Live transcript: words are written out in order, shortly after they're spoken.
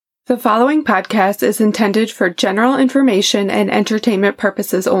The following podcast is intended for general information and entertainment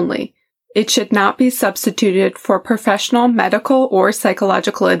purposes only. It should not be substituted for professional medical or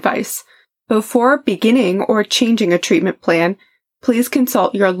psychological advice. Before beginning or changing a treatment plan, please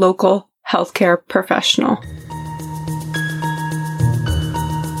consult your local healthcare professional.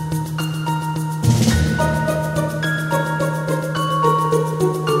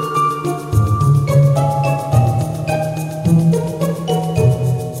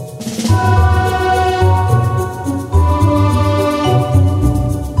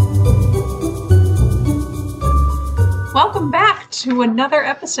 Welcome back to another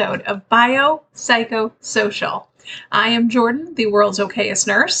episode of Biopsychosocial. I am Jordan, the world's okayest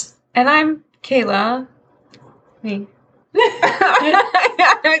nurse. And I'm Kayla. Me.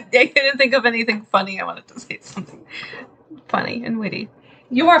 I couldn't think of anything funny. I wanted to say something funny and witty.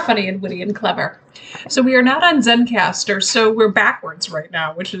 You are funny and witty and clever. So we are not on Zencastr, so we're backwards right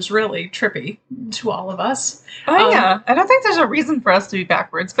now, which is really trippy to all of us. Oh, yeah. I don't think there's a reason for us to be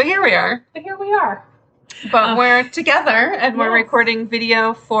backwards, but here we are. But here we are. But we're together, and we're recording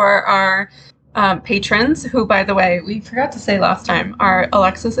video for our patrons, who, by the way, we forgot to say last time, are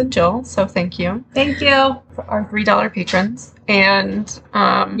Alexis and Jill, so thank you. Thank you. For our $3 patrons. And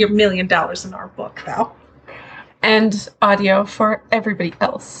your $1 million in our book, though. And audio for everybody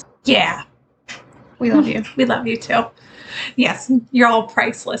else. Yeah. We love you. We love you, too. Yes, you're all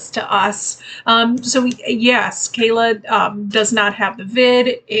priceless to us. Yes, Kayla does not have the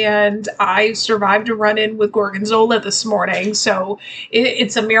vid, and I survived a run-in with Gorgonzola this morning, so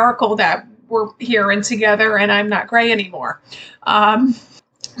it's a miracle that we're here and together, and I'm not gray anymore.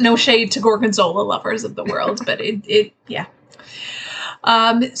 No shade to Gorgonzola lovers of the world, but yeah.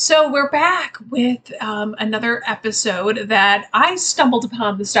 So we're back with another episode that I stumbled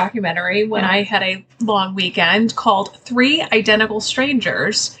upon this documentary when I had a long weekend called 3 Identical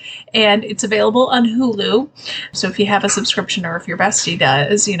Strangers, and it's available on Hulu. So if you have a subscription or if your bestie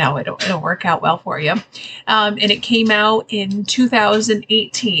does, it'll work out well for you. And it came out in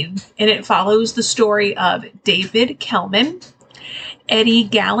 2018, and it follows the story of David Kellman, Eddie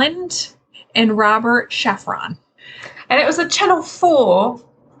Galland, and Robert Shafron. And it was a Channel 4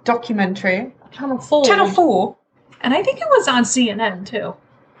 documentary. Channel 4. Channel 4. And I think it was on CNN, too.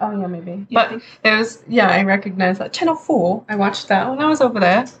 Oh, yeah, maybe. But it was, I recognize that. Channel 4, I watched that when I was over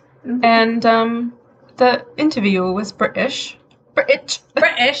there. Mm-hmm. And the interviewer was British.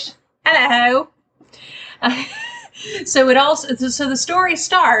 Hello. So the story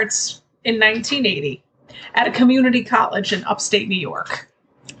starts in 1980 at a community college in upstate New York.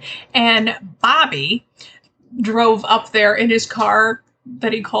 And Bobby drove up there in his car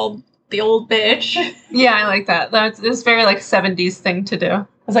that he called the old bitch. Yeah, I like that. It's very 70s thing to do.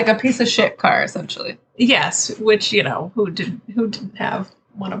 It's like a piece of shit car, essentially. Yes, which, who didn't have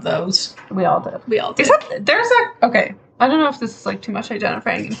one of those? We all did. Except there's okay, I don't know if this is too much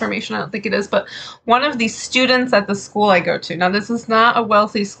identifying information. I don't think it is, but one of the students at the school I go to, now this is not a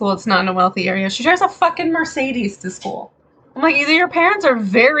wealthy school, it's not in a wealthy area, she drives a fucking Mercedes to school. I'm like, either your parents are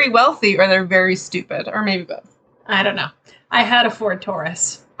very wealthy or they're very stupid, or maybe both. I don't know. I had a Ford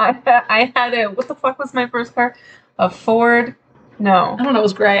Taurus. I had what the fuck was my first car? A Ford? No. I don't know, it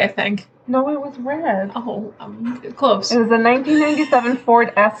was gray, I think. No, it was red. Oh, close. It was a 1997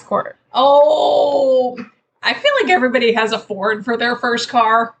 Ford Escort. Oh, I feel like everybody has a Ford for their first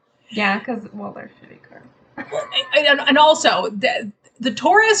car. Yeah, because, they're shitty cars. And also, the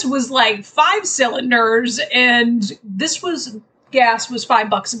Taurus was 5 cylinders, and gas was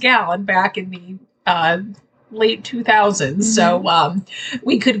 $5 a gallon back in the late 2000s. Mm-hmm. So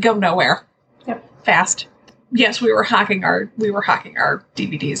we could go nowhere. Yep. Fast. Yes, we were hawking our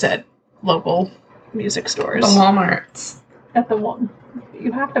DVDs at local music stores. The Walmarts. At the one.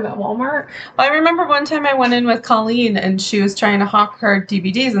 You hawked them at Walmart? Well, I remember one time I went in with Colleen and she was trying to hawk her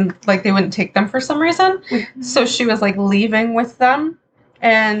DVDs and they wouldn't take them for some reason. Mm-hmm. So she was leaving with them.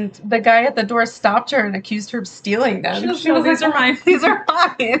 And the guy at the door stopped her and accused her of stealing them. She was these are mine. These are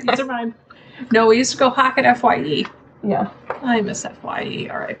mine. These are mine. No, we used to go hawk at FYE. Yeah. I miss FYE.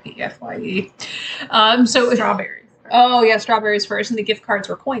 R.I.P. FYE. Strawberries. Oh, yeah, strawberries first. And the gift cards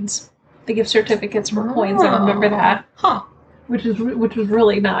were coins. The gift certificates were coins. I remember that. Huh. Which was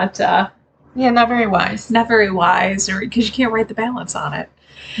really not... not very wise. Not very wise, or because you can't write the balance on it.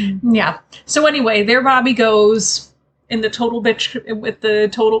 Mm-hmm. Yeah. So anyway, there Bobby goes in the total bitch with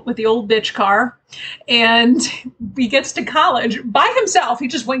the old bitch car, and he gets to college by himself. He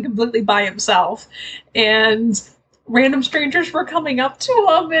just went completely by himself, and random strangers were coming up to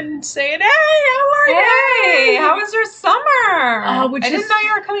him and saying, "Hey, how are you? Hey, how was your summer? I didn't know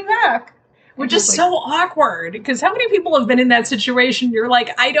you were coming back." Which is so awkward, because how many people have been in that situation? You're like,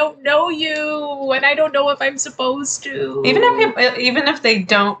 I don't know you, and I don't know if I'm supposed to. Even if they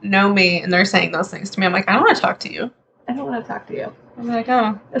don't know me and they're saying those things to me, I'm like, I don't want to talk to you. I don't want to talk to you. I'm like,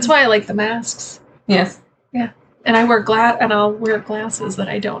 oh. That's why I like the masks. Yes. Yeah. And I'll wear glasses that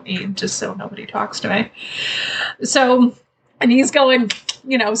I don't need just so nobody talks to me. So, and he's going,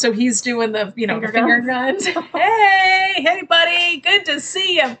 so he's doing the, finger guns. Hey, buddy, good to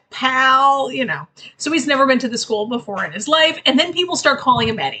see you, pal. So he's never been to the school before in his life. And then people start calling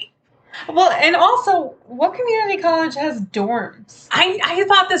him Eddie. Well, and also, what community college has dorms? I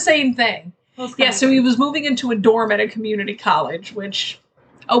thought the same thing. Yeah, so he was moving into a dorm at a community college, which,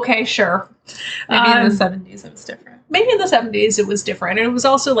 okay, sure. Maybe in the 70s it was different. Maybe in the 70s it was different. And it was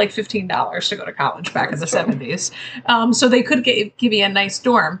also like $15 to go to college back in the 70s. So they could give you a nice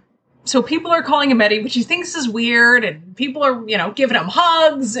dorm. So people are calling him Eddie, which he thinks is weird. And people are, giving him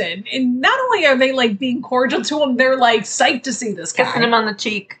hugs. And not only are they like being cordial to him, they're like psyched to see this guy. Kissing him on the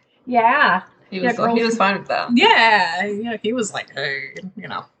cheek. Yeah. He was fine with that. Yeah, he was like, hey,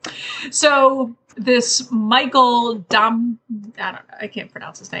 So this Michael I can't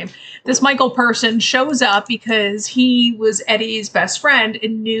pronounce his name. This Michael person shows up because he was Eddie's best friend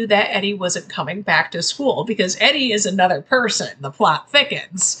and knew that Eddie wasn't coming back to school because Eddie is another person. The plot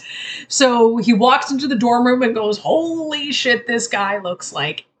thickens. So he walks into the dorm room and goes, holy shit, this guy looks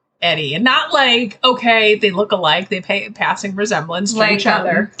like Eddie, and not like, okay, they look alike, they pay passing resemblance to each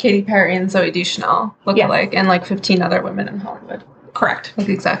other. Katy Perry and Zooey Deschanel look alike, and like 15 other women in Hollywood. Correct. Look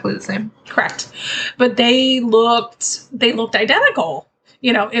exactly the same. Correct. But they looked identical.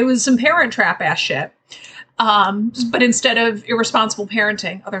 It was some Parent Trap ass shit. But instead of irresponsible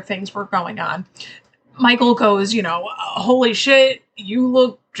parenting, other things were going on. Michael goes, holy shit, you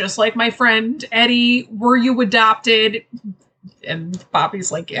look just like my friend Eddie. Were you adopted? And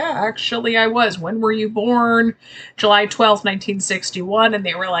Bobby's like, yeah, actually I was. When were you born? July 12th, 1961. And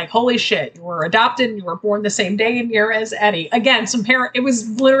they were like, holy shit, you were adopted and you were born the same day and year as Eddie. Again, it was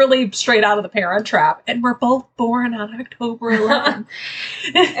literally straight out of the Parent Trap. And we're both born on October 11th.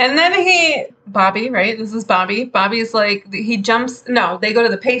 And then Bobby, right? This is Bobby. Bobby's like, they go to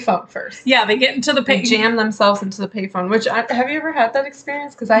the payphone first. Yeah, they get into the They jam themselves into the payphone, which, have you ever had that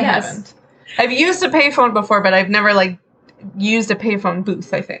experience? Because I haven't. I've used a payphone before, but I've never, used a payphone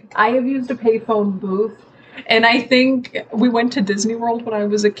booth, I think. I have used a payphone booth, and I think we went to Disney World when I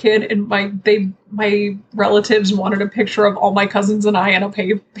was a kid, and my relatives wanted a picture of all my cousins and I in a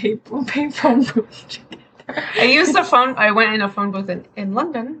payphone booth. I went in a phone booth in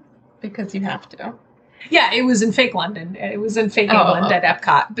London, because you have to. Yeah, it was in fake London. It was in fake England at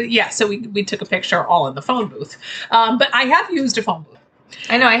Epcot. But yeah, so we took a picture all in the phone booth. But I have used a phone booth.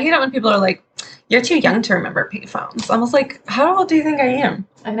 I know, I hate it when people are like, you're too young to remember payphones. I was like, how old do you think I am?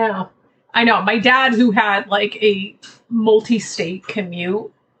 I know. My dad, who had a multi-state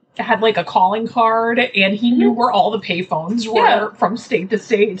commute, had a calling card, and he knew where all the payphones were from state to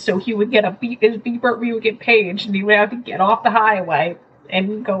state. So he would get his beeper, we would get paged, and he would have to get off the highway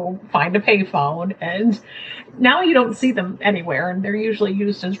and go find a payphone. And now you don't see them anywhere, and they're usually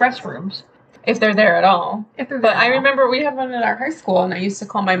used as restrooms. If they're there at all. But I remember we had one at our high school, and I used to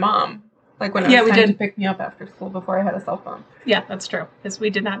call my mom. When it was time to pick me up after school before I had a cell phone. Yeah, that's true. Because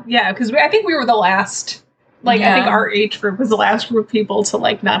we did not. Yeah, because I think we were the last. I think our age group was the last group of people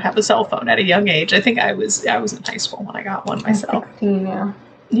to not have a cell phone at a young age. I think I was in high school when I got one myself. 16, yeah.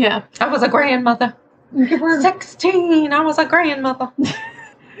 Yeah. I was a grandmother. You were 16. I was a grandmother.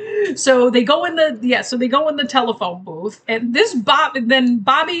 So they go in the telephone booth, and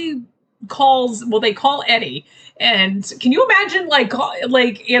Bobby calls. Well, they call Eddie. And can you imagine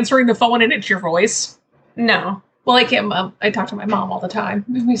answering the phone and it's your voice? No. Well, I can't. I talk to my mom all the time.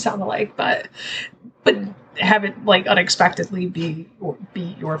 We sound alike, but have it unexpectedly be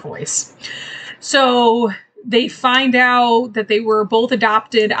your voice. So they find out that they were both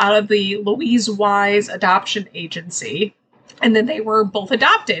adopted out of the Louise Wise Adoption Agency, and then they were both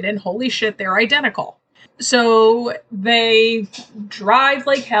adopted. And holy shit, they're identical. So they drive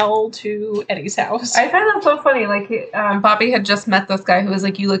like hell to Eddie's house. I find that so funny. Bobby had just met this guy who was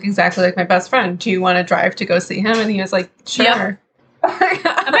like, you look exactly like my best friend. Do you want to drive to go see him? And he was like, sure. Yep.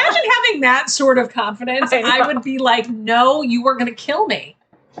 Imagine having that sort of confidence. I would be like, no, you are going to kill me.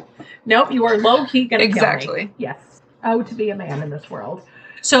 Nope, you are low-key going to kill me. Exactly. Yes. Oh, to be a man in this world.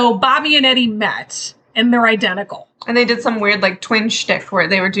 So Bobby and Eddie met, and they're identical. And they did some weird twin shtick where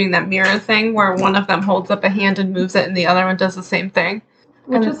they were doing that mirror thing where one of them holds up a hand and moves it and the other one does the same thing.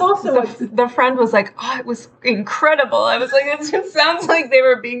 Which is also the friend was like, oh, it was incredible. I was like, it just sounds like they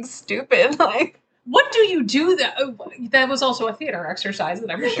were being stupid. what do you do that was also a theater exercise that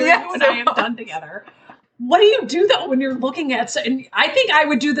I'm sure Yes, you and I have done together. What do you do though when you're looking at, and I think I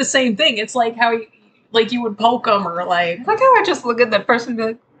would do the same thing. It's like how like you would poke them or like. It's like how I just look at that person and be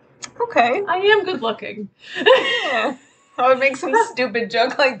like, okay. I am good looking. Yeah. I would make some stupid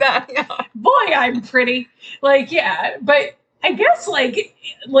joke like that. Yeah. Boy, I'm pretty. Like, yeah. But I guess like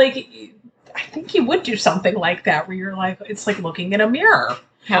I think you would do something like that where you're like, it's like looking in a mirror.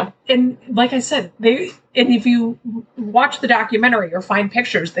 Yeah. And like I said, if you watch the documentary or find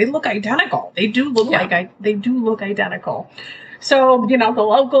pictures, they look identical. They do look look identical. So, the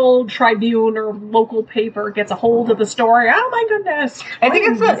local Tribune or local paper gets a hold of the story. Oh my goodness. I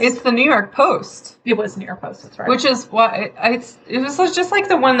think it's the New York Post. It was New York Post, that's right. Which is why it was just like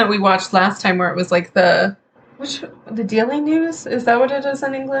the one that we watched last time where it was like the Daily News? Is that what it is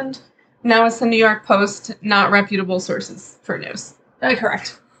in England? Now it's the New York Post, not reputable sources for news.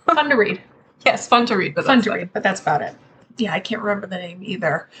 Correct. Fun to read. Yes, fun to read, but that's about it. Yeah, I can't remember the name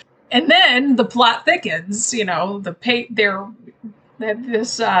either. And then the plot thickens.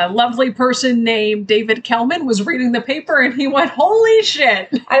 This lovely person named David Kelman was reading the paper, and he went, "Holy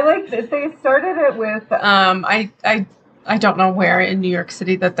shit!" I like that they started it with I don't know where in New York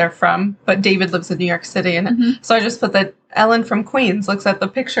City that they're from, but David lives in New York City, and so I just put that Ellen from Queens looks at the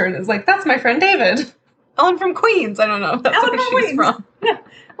picture and is like, "That's my friend David." Ellen from Queens. I don't know if that's Ellen where from she's Queens. from. Yeah.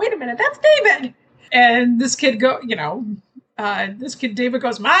 Wait a minute, that's David. And this kid David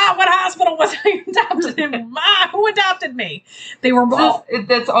goes, "Ma, what hospital was I adopted him? Ma, who adopted me?" They were both.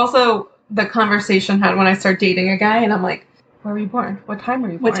 That's also the conversation had when I started dating a guy, and I'm like, "Where were you born? What time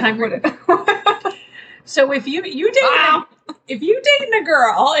were you born? What time were you?" So if you dating a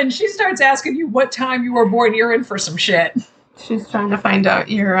girl and she starts asking you what time you were born, you're in for some shit. She's trying to find out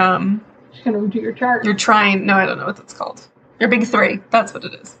your She's gonna do your chart. You're trying. No, I don't know what that's called. Your big three. That's what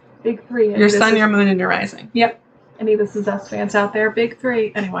it is. Big three. Your sun, your moon, and your rising. Yep. Any of this is us fans out there. Big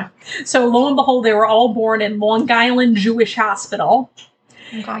three. Anyway. So lo and behold, they were all born in Long Island Jewish Hospital.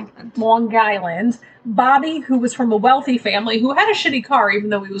 Long Island. Bobby, who was from a wealthy family, who had a shitty car, even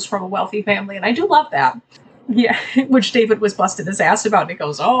though he was from a wealthy family, and I do love that. Yeah, which David was busting his ass about, and he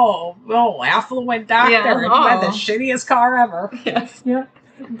goes, affluent doctor, and you had the shittiest car ever. Yes. Yeah.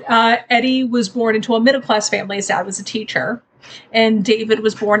 Eddie was born into a middle-class family. His dad was a teacher. And David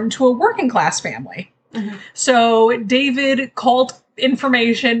was born into a working-class family. Mm-hmm. So David called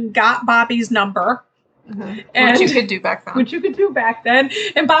information, got Bobby's number. Mm-hmm. Which you could do back then.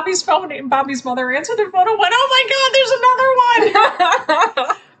 And Bobby's phone, and Bobby's mother answered their phone and went, "Oh my God, there's another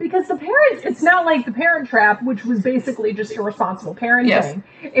one!" Because the parents, it's not like the Parent Trap, which was basically just irresponsible parenting. Yes.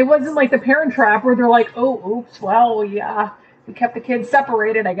 It wasn't like the Parent Trap where they're like, "Oh, oops, well, yeah, we kept the kids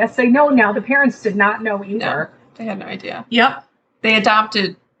separated. I guess they know now." The parents did not know either. No, they had no idea. Yep.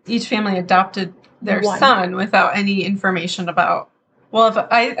 Each family adopted their son without any information about. Well,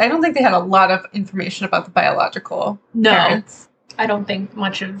 I don't think they had a lot of information about the biological parents. I don't think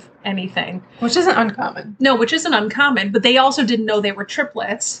much of anything. Which isn't uncommon. No, which isn't uncommon, but they also didn't know they were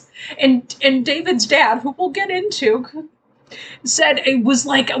triplets. And David's dad, who we'll get into, said it was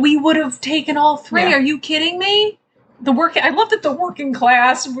like, "We would have taken all three. Yeah. Are you kidding me?" I love that the working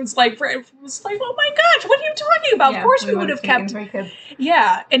class was like, "Oh my gosh, what are you talking about? Of course we would have kept 3 kids."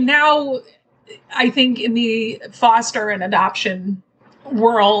 Yeah, and now I think in the foster and adoption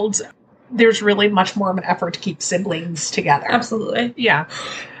world, there's really much more of an effort to keep siblings together. Absolutely. Yeah.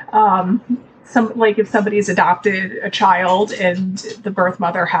 If somebody's adopted a child and the birth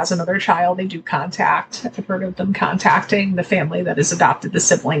mother has another child, they do contact. I've heard of them contacting the family that has adopted the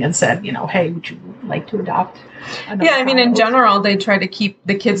sibling and said, "Hey, would you like to adopt another child?" In general, they try to keep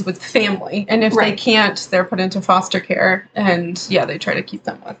the kids with family. And if they can't, they're put into foster care. And they try to keep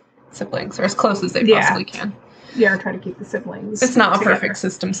them with siblings or as close as they possibly can. Yeah, or try to keep the siblings. It's not a perfect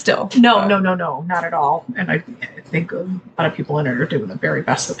system still. No, not at all. And I think a lot of people in it are doing the very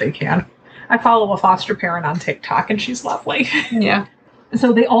best that they can. I follow a foster parent on TikTok, and she's lovely. Yeah.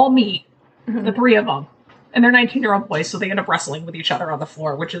 So they all meet, the three of them, and they're 19-year-old boys, so they end up wrestling with each other on the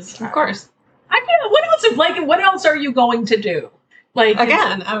floor, which is... Of course. What else are you going to do?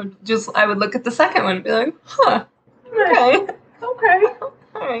 Again, I would look at the second one and be like, huh, okay.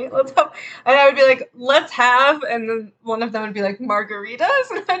 All right, let's have, and I would be like, let's have, and then one of them would be like, margaritas,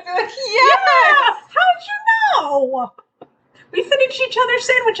 and I'd be like, yes! How'd you know? We finish each other's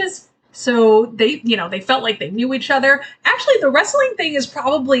sandwiches. So they felt like they knew each other. Actually, the wrestling thing is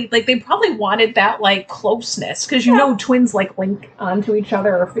probably, they probably wanted that, closeness, because twins, link onto each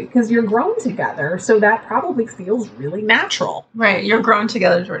other, because you're grown together, so that probably feels really natural. Right, you're grown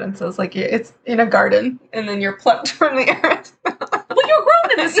together, Jordan says, it's in a garden, and then you're plucked from the earth. Well, you're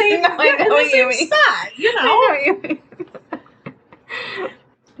grown in the same, No, I know what you mean. spot, you know. I know what you mean.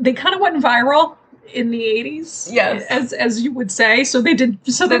 They kind of went viral in the 80s. Yes. As you would say. So they did.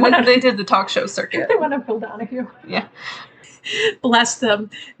 So They did the talk show circuit. They went on Phil Donahue. Yeah. Bless them.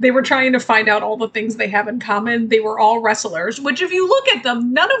 They were trying to find out all the things they have in common. They were all wrestlers, which if you look at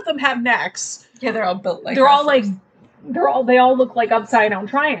them, none of them have necks. Yeah, they're all built like They're all like, wrestlers. they all look like upside down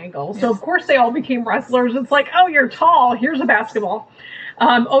triangles. So Yes. of course they all became wrestlers. It's like, oh, you're tall. Here's a basketball.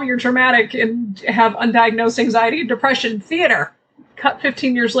 Oh, you're dramatic and have undiagnosed anxiety and depression. Theater. Cut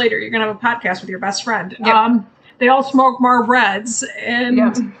 15 years later, you're going to have a podcast with your best friend. Yep. They all smoke Marb Reds, and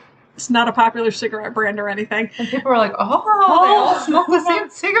Yep. it's not a popular cigarette brand or anything. And people were like, oh, they all smoke the same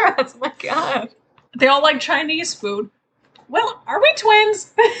cigarettes. Oh my God. They all like Chinese food. Well, are we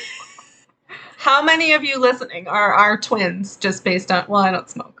twins? How many of you listening are twins just based on, well, I don't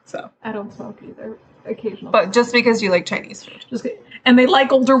smoke, so. I don't smoke either. Occasionally. But just because you like Chinese food. And they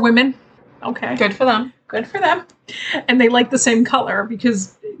like older women. Okay. Good for them. Good for them. And they like the same color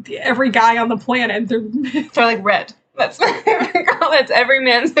because every guy on the planet, they're They're like red. That's my favorite color. That's every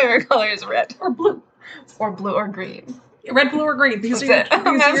man's favorite color is red. or blue. Or blue or green. Red, blue, or green. These That's are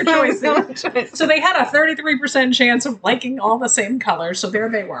your That's my choices. only choice. So they had a 33% chance of liking all the same colors. So there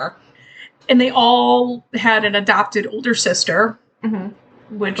they were. And they all had an adopted older sister,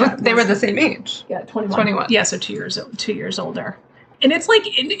 which They were the same age. Yeah, 21. 21. Yeah, so 2 years older. And it's like,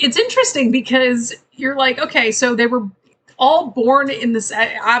 it's interesting because you're like, okay, so they were all born in this,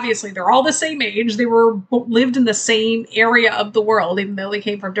 obviously they're all the same age. They lived in the same area of the world, even though they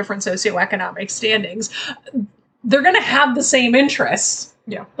came from different socioeconomic standings. They're going to have the same interests.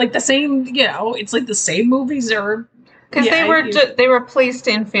 Yeah. Like the same, it's like the same movies or. Because they were placed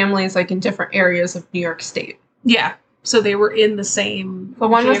in families like in different areas of New York State. Yeah. So they were in the same. But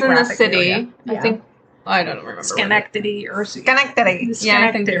one was in the geographic city. area. I think. I don't remember. Schenectady or Schenectady. Yeah,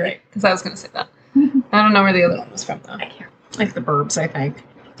 I think you're right. Because I was going to say that. I don't know where the other one was from, though. I can't. Like the Burbs, I think.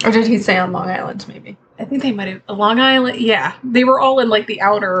 Or did he say on Long Island, maybe? I think they might have. Long Island, yeah. They were all in like the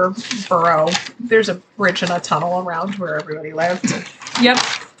outer borough. There's a bridge and a tunnel around where everybody lived. Yep.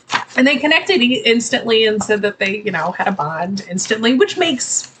 And they connected instantly and said that they, had a bond instantly, which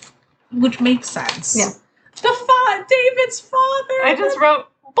makes sense. Yeah. David's father. I just wrote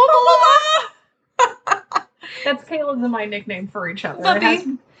That's Caleb's and my nickname for each other. Bubby.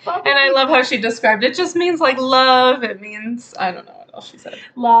 And I love how she described it. It just means like love. It means, I don't know what else she said.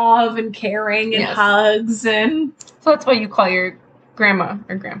 Love and caring and hugs and. So that's why you call your grandma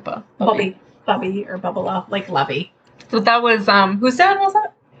or grandpa Bubby or Bubba, like Lovey. So that was, whose dad was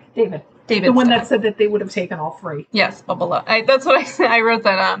that? David. David's the one dad. that said that they would have taken all three. Yes, Bubba. That's what I said. I wrote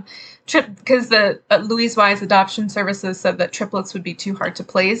that because the Louise Wise Adoption Services said that triplets would be too hard to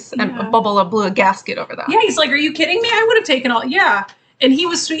place, and Bubba blew a gasket over that. Yeah, he's like, "Are you kidding me? I would have taken all." Yeah, and he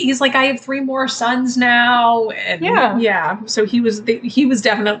was sweet. He's like, "I have 3 more sons now," and yeah. So he was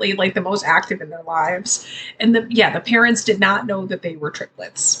definitely like the most active in their lives, and the parents did not know that they were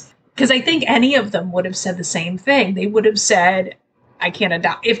triplets because I think any of them would have said the same thing. They would have said, I can't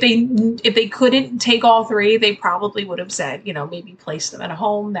adopt. If they couldn't take all 3, they probably would have said, maybe place them in a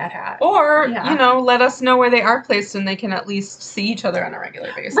home that had. Or, let us know where they are placed and they can at least see each other on a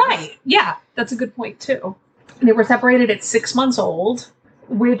regular basis. Right. Yeah. That's a good point, too. They were separated at 6 months old,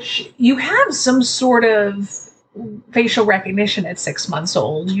 which you have some sort of facial recognition at 6 months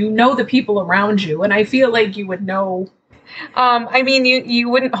old. You know the people around you, and I feel like you would know. I mean, you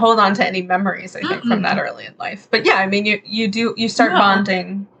wouldn't hold on to any memories, I think, from that early in life. But yeah, I mean, you start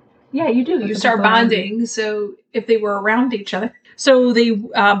bonding. Yeah, you do. You start bonding. So if they were around each other. So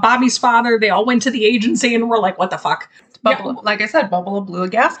Bobby's father, they all went to the agency and were like, what the fuck? Like I said, Bubba blew a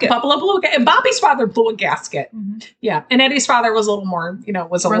gasket. And Bobby's father blew a gasket. Mm-hmm. Yeah. And Eddie's father was a little more,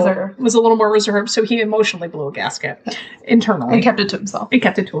 was a little more reserved. So he emotionally blew a gasket internally. And kept it to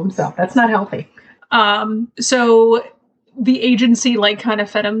himself. That's not healthy. So the agency kind of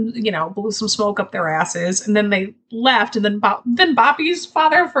fed him, blew some smoke up their asses, and then they left. And then Bobby's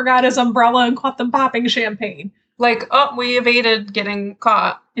father forgot his umbrella and caught them popping champagne. Like, we evaded getting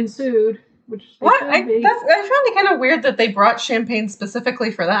caught and sued. Which what? I found it kind of weird that they brought champagne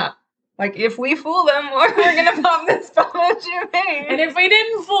specifically for that. Like, if we fool them, we're gonna pop this bottle of champagne. And if we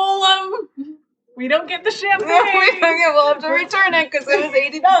didn't fool them, we don't get the champagne. We'll have to return it because it was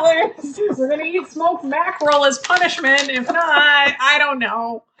 $80. We're gonna eat smoked mackerel as punishment. If not, I don't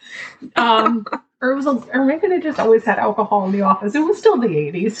know. Or maybe they just always had alcohol in the office. It was still the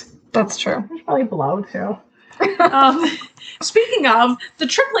 80s. That's true. There's probably blow too. Speaking of, the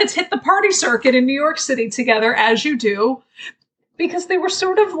triplets hit the party circuit in New York City together, as you do. Because they were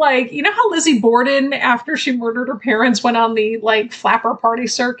sort of like, you know how Lizzie Borden, after she murdered her parents, went on the like flapper party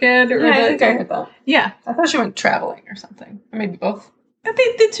circuit? I think I heard that. Yeah. I thought she went traveling or something. Or maybe both.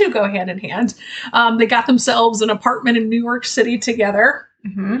 The two go hand in hand. They got themselves an apartment in New York City together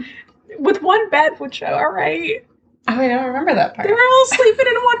with one bed, which, all right. Oh, I don't remember that part. They were all sleeping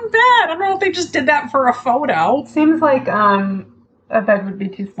in one bed. I don't know if they just did that for a photo. Seems like a bed would be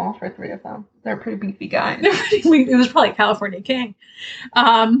too small for 3 of them. They're pretty beefy guys. It was probably California King.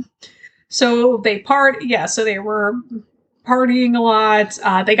 So they so they were partying a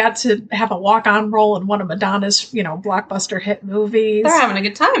lot. They got to have a walk-on role in one of Madonna's, blockbuster hit movies. They're having a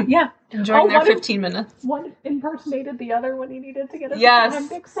good time. Yeah. Enjoying their 15 minutes. One impersonated the other when he needed to get his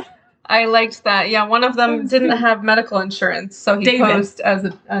appendix. I liked that. Yeah, one of them didn't have medical insurance, so he posed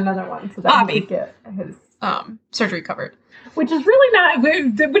as another one so that Bobby he would get his surgery covered. Which is really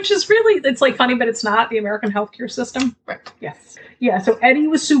it's like funny, but it's not the American healthcare system. Right. Yes. Yeah, so Eddie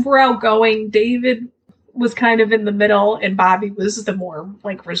was super outgoing. David was kind of in the middle, and Bobby was the more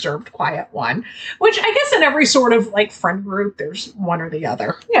like reserved, quiet one. Which I guess in every sort of like friend group, there's one or the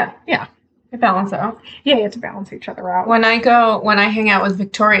other. Yeah. Yeah. They balance out. Yeah, you have to balance each other out. When I hang out with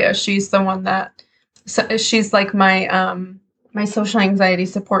Victoria, she's the one she's like my my social anxiety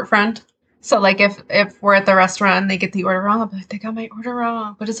support friend. So like if we're at the restaurant and they get the order wrong, I'll be like, they got my order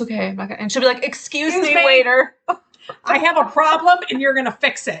wrong, but it's okay. I'm not gonna... And she'll be like, excuse me, waiter. I have a problem and you're gonna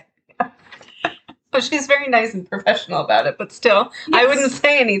fix it. But she's very nice and professional about it, but still, yes. I wouldn't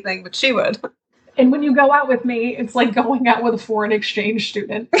say anything, but she would. And when you go out with me, it's like going out with a foreign exchange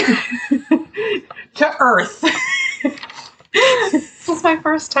student to Earth. This was my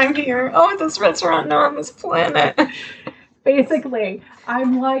first time here. Oh, this restaurant, no, on this planet. Basically,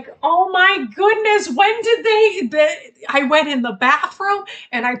 I'm like, oh my goodness, when did I went in the bathroom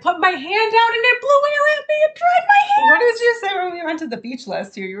and I put my hand out and it blew air at me and dried my hair. What did you say when we went to the beach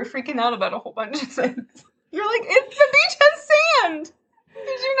last year? You were freaking out about a whole bunch of things. You're like, the beach has sand.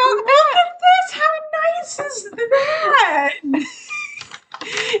 Did you know that? Look at this. How nice is that?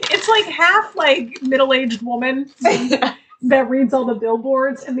 It's like half like middle-aged woman that reads all the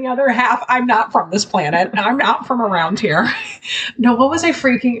billboards, and the other half, I'm not from this planet. I'm not from around here. No, what was I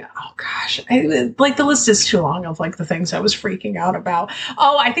freaking? Oh gosh, like the list is too long of like the things I was freaking out about.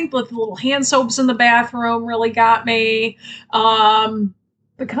 Oh, I think the little hand soaps in the bathroom really got me. The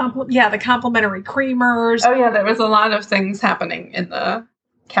complimentary creamers. Oh yeah, there was a lot of things happening in the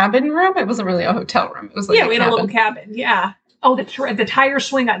cabin room. It wasn't really a hotel room. It was like we had a little cabin. Yeah. Oh, the tire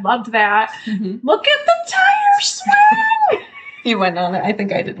swing. I loved that. Mm-hmm. Look at the tire swing. You went on it. I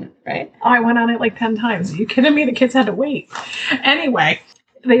think I didn't, right? Oh, I went on it like 10 times. Are you kidding me? The kids had to wait. Anyway,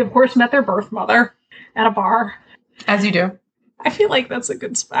 they of course met their birth mother at a bar. As you do. I feel like that's a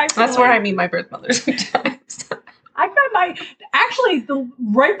good spot. That's where I meet my birth mother sometimes. I met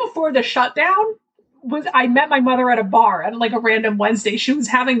right before the shutdown I met my mother at a bar at like a random Wednesday. She was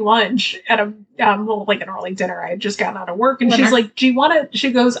having lunch at a like an early dinner. I had just gotten out of work, and she's like, "Do you want to?"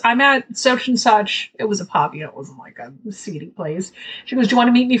 She goes, "I'm at such and such." It was a pub, it wasn't like a seedy place. She goes, "Do you want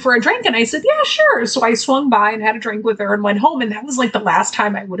to meet me for a drink?" And I said, "Yeah, sure." So I swung by and had a drink with her and went home. And that was like the last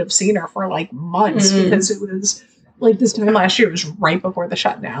time I would have seen her for like months because it was like this time last year. It was right before the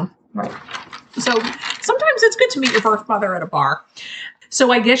shutdown. Right. So sometimes it's good to meet your birth mother at a bar. So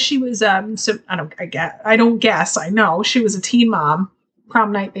I guess she was, I know she was a teen mom,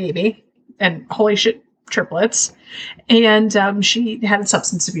 prom night baby, and holy shit, triplets. And she had a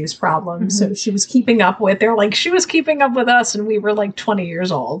substance abuse problem. Mm-hmm. So she was keeping up with us, and we were like 20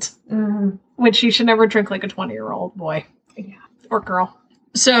 years old, which you should never drink like a 20-year-old boy or girl.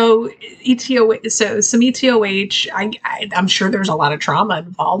 So some ETOH, I'm sure there's a lot of trauma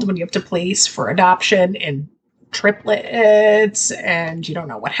involved when you have to place for adoption and triplets and you don't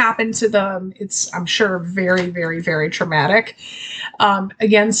know what happened to them. It's, I'm sure, very, very, very traumatic.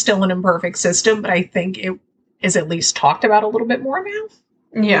 Again, still an imperfect system, but I think it is at least talked about a little bit more now.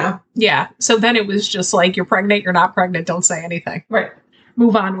 Yeah. Yeah. So then it was just like, you're pregnant, you're not pregnant, don't say anything. Right.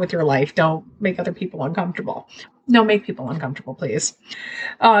 Move on with your life. Don't make other people uncomfortable. No, make people uncomfortable, please.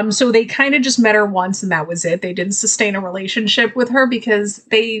 So they kind of just met her once and that was it. They didn't sustain a relationship with her because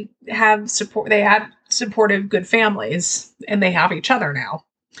they have support. They had supportive, good families, and they have each other now.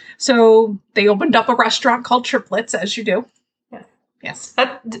 So they opened up a restaurant called Triplets, as you do. Yes.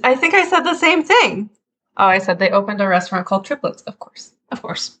 I think I said the same thing. Oh, I said they opened a restaurant called Triplets. Of course. Of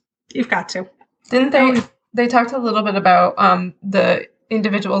course. You've got to. Didn't they? They talked a little bit about the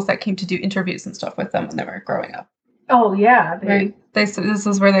individuals that came to do interviews and stuff with them when they were growing up. Oh, yeah. Right. This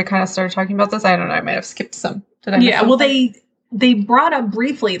is where they kind of started talking about this. I don't know. I might have skipped some. Did I? Yeah. Well, they brought up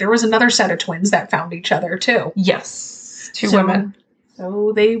briefly, there was another set of twins that found each other too. Yes. Two women.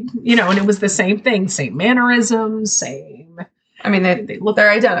 So they, and it was the same thing, same mannerisms, same. I mean, they're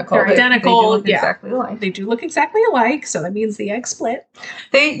identical. They're identical. They do look exactly alike. They do look exactly alike, so that means the egg split.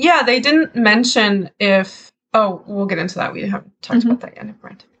 They didn't mention if. Oh, we'll get into that. We haven't talked about that yet. Never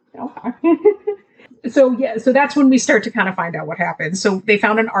mind. Okay. So that's when we start to kind of find out what happened. So they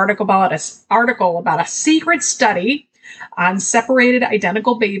found an article about a secret study on separated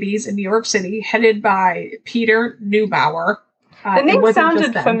identical babies in New York City, headed by Peter Neubauer. The name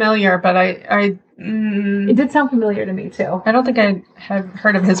sounded familiar, but it did sound familiar to me too. I don't think I have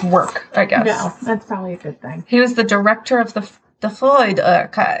heard of his work, I guess. No, that's probably a good thing. He was the director of the Freud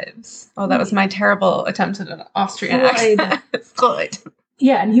Archives. Oh, that was my terrible attempt at an Austrian accent. Freud.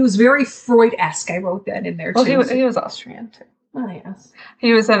 Yeah, and he was very Freud-esque. I wrote that in there too. Well, he was Austrian too. Oh, yes.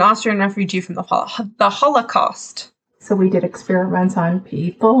 He was an Austrian refugee from the Holocaust. So we did experiments on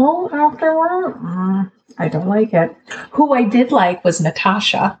people afterward? I don't like it. Who I did like was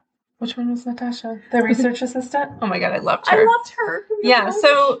Natasha. Which one was Natasha? The research assistant? Oh my god, I loved her. I loved her. Yeah,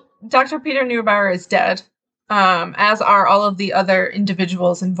 so Dr. Peter Neubauer is dead, as are all of the other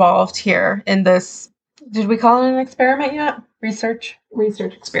individuals involved here in this. Did we call it an experiment yet? Research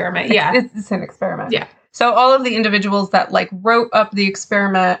experiment, yeah. It's an experiment. Yeah. So all of the individuals that wrote up the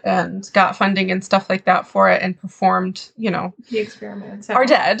experiment and got funding and stuff like that for it and performed, the experiments are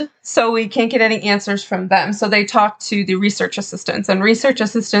dead. So we can't get any answers from them. So they talk to the research assistants, and research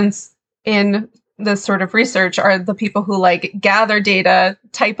assistants in this sort of research are the people who gather data,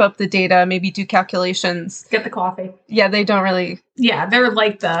 type up the data, maybe do calculations. Get the coffee. Yeah, they don't really. Yeah, they're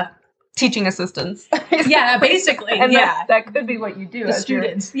like the teaching assistants. Yeah, basically. And that could be what you do the as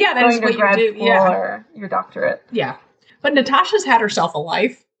students. Yeah, that is what you do. Yeah. Or your doctorate. Yeah. But Natasha's had herself a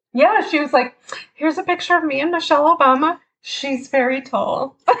life. Yeah, she was like, here's a picture of me and Michelle Obama. She's very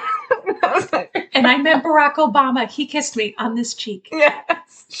tall. And I met Barack Obama. He kissed me on this cheek.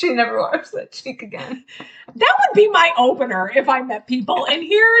 Yes. She never washed that cheek again. That would be my opener if I met people. And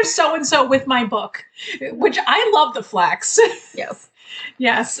here's so-and-so with my book, which I love the flex. Yes.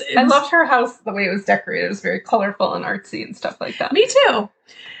 Yes. I loved her house, the way it was decorated. It was very colorful and artsy and stuff like that. Me too.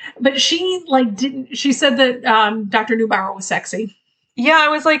 But she she said that Dr. Neubauer was sexy. Yeah, I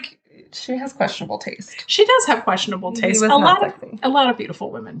was like, she has questionable taste. She does have questionable taste. A lot of beautiful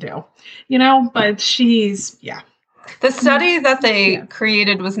women do. But she's, The study that they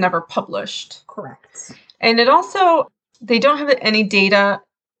created was never published. Correct. And it also, they don't have any data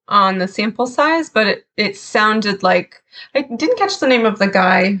on the sample size, but it sounded like, I didn't catch the name of the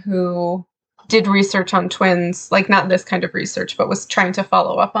guy who did research on twins, not this kind of research, but was trying to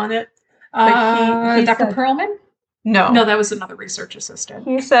follow up on it. He Dr. Perlman? No, that was another research assistant.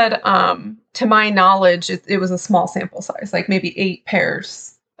 He said, to my knowledge, it was a small sample size, maybe 8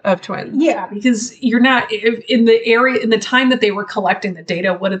 pairs of twins. Yeah, because you're not in the time that they were collecting the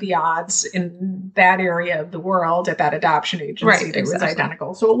data. What are the odds in that area of the world at that adoption agency that was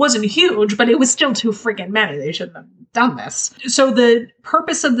identical? So it wasn't huge, but it was still too freaking many. They shouldn't have done this. So the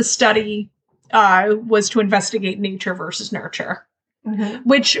purpose of the study was to investigate nature versus nurture. Mm-hmm.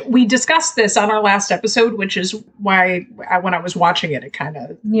 Which we discussed this on our last episode, which is why when I was watching it, it kind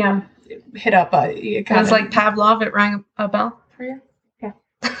of hit up. It was like Pavlov. It rang a bell for you. Yeah.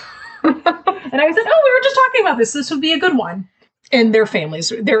 And I said, we were just talking about this. This would be a good one. And their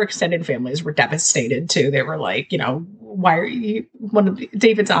extended families were devastated too. They were like, why are you? One of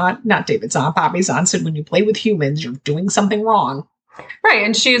Bobby's aunt said, when you play with humans, you're doing something wrong. Right,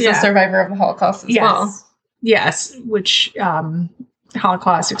 and she's a survivor of the Holocaust as well. Yes, which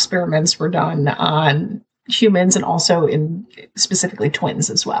Holocaust experiments were done on humans and also in specifically twins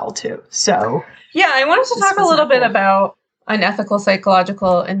as well, too. So, I wanted to talk a little bit about unethical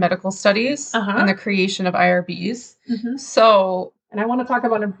psychological and medical studies and the creation of IRBs. Mm-hmm. So, and I want to talk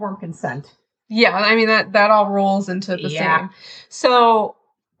about informed consent. Yeah, I mean, that all rolls into the same. So,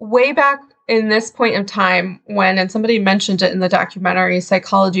 way back in this point in time and somebody mentioned it in the documentary,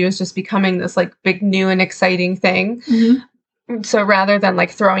 psychology was just becoming this big new and exciting thing. Mm-hmm. So rather than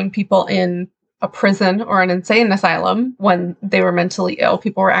throwing people in a prison or an insane asylum when they were mentally ill,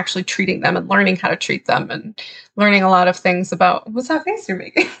 people were actually treating them and learning how to treat them and learning a lot of things about, what's that face you're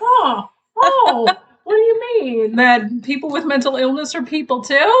making? Oh, what do you mean? That people with mental illness are people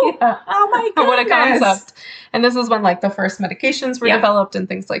too? Yeah. Oh my goodness. What a concept. And this is when the first medications were developed and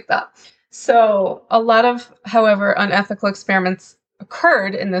things like that. So a lot of, however, unethical experiments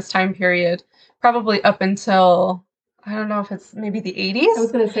occurred in this time period, probably up until, I don't know if it's maybe the 80s. I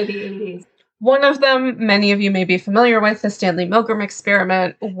was going to say the 80s. One of them, many of you may be familiar with, the Stanley Milgram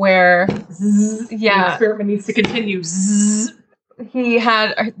experiment, where the experiment needs to continue. he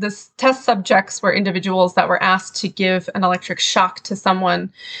had this test subjects were individuals that were asked to give an electric shock to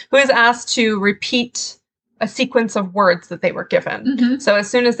someone who was asked to repeat a sequence of words that they were given. Mm-hmm. So as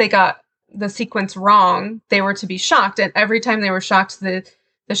soon as they got the sequence wrong, they were to be shocked. And every time they were shocked, the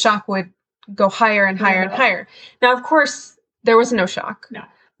shock would go higher and higher and higher. Now, of course, there was no shock. No.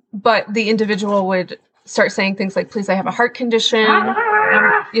 But the individual would start saying things like, please, I have a heart condition.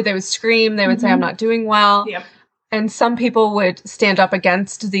 They would scream. They would say, I'm not doing well. Yep. And some people would stand up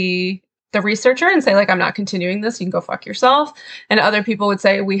against the researcher and say, like, I'm not continuing this. You can go fuck yourself. And other people would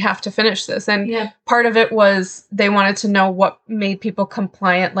say, we have to finish this. And part of it was they wanted to know what made people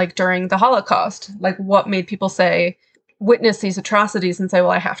compliant, like during the Holocaust, like what made people say, witness these atrocities and say,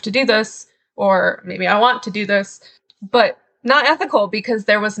 well, I have to do this, or maybe I want to do this, but not ethical because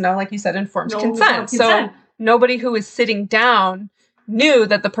there was no, like you said, informed consent. So nobody who was sitting down knew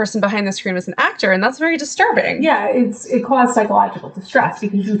that the person behind the screen was an actor, and that's very disturbing. Yeah, it caused psychological distress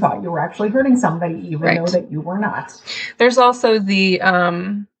because you thought you were actually hurting somebody, even though that you were not. There's also the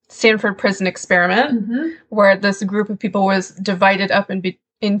Stanford Prison Experiment, where this group of people was divided up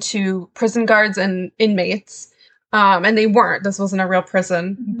into prison guards and inmates. And they weren't. This wasn't a real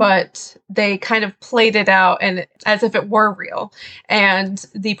prison, but they kind of played it out and as if it were real. And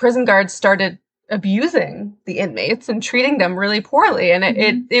the prison guards started abusing the inmates and treating them really poorly. And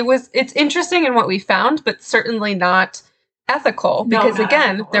it's interesting in what we found, but certainly not ethical because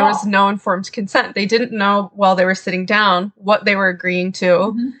again, there was no informed consent. They didn't know while they were sitting down what they were agreeing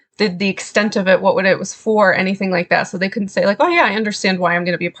to, the extent of it, what it was for, anything like that. So they couldn't say like, oh yeah, I understand why I'm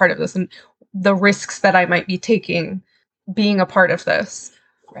going to be a part of this and the risks that I might be taking being a part of this.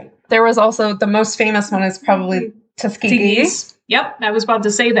 Right. There was also the most famous one is probably Tuskegee. Yep, I was about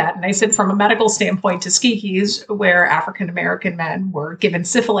to say that. And I said from a medical standpoint, Tuskegee's, where African-American men were given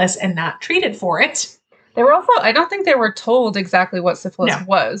syphilis and not treated for it. They were also, I don't think they were told exactly what syphilis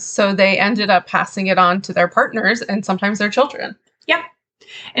was. So they ended up passing it on to their partners and sometimes their children. Yep.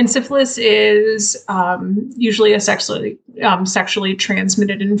 And syphilis is usually a sexually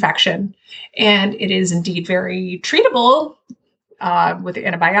transmitted infection. And it is indeed very treatable with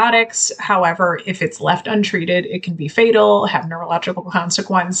antibiotics. However, if it's left untreated, it can be fatal, have neurological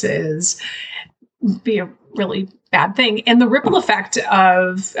consequences, be a really bad thing. And the ripple effect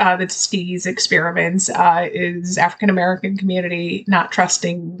of the Tuskegee's experiments is African-American community not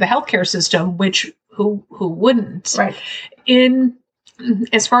trusting the healthcare system, which who wouldn't? Right.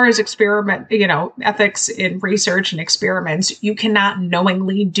 As far as ethics in research and experiments, you cannot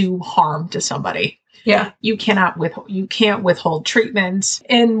knowingly do harm to somebody. Yeah. You can't withhold treatment.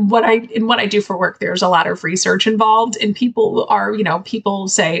 And what I do for work, there's a lot of research involved, and people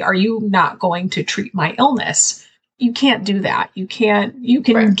say, are you not going to treat my illness? You can't do that. You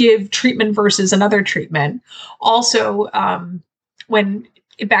can give treatment versus another treatment. Also, when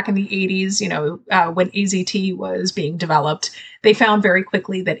back in the 80s, when AZT was being developed, they found very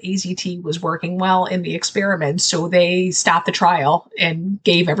quickly that AZT was working well in the experiments. So they stopped the trial and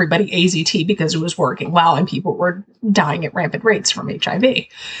gave everybody AZT because it was working well and people were dying at rampant rates from HIV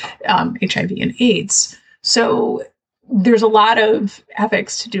and AIDS. So there's a lot of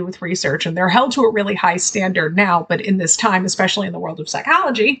ethics to do with research, and they're held to a really high standard now. But in this time, especially in the world of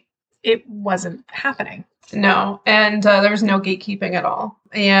psychology, it wasn't happening. No, and there was no gatekeeping at all.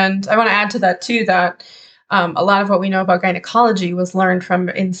 And I want to add to that, too, that a lot of what we know about gynecology was learned from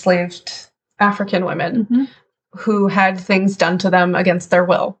enslaved African women who had things done to them against their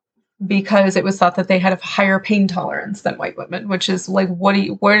will because it was thought that they had a higher pain tolerance than white women, which is like,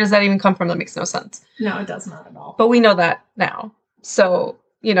 where does that even come from? That makes no sense. No, it does not at all. But we know that now. So,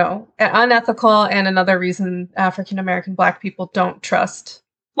 unethical, and another reason African-American Black people don't trust,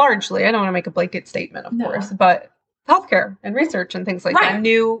 largely, I don't want to make a blanket statement, of course, but healthcare and research and things like that,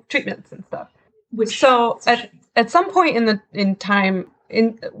 new treatments and stuff. At some point in time,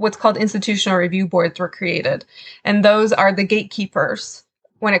 what's called institutional review boards were created, and those are the gatekeepers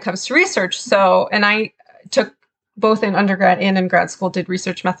when it comes to research. So, and I took both in undergrad and in grad school did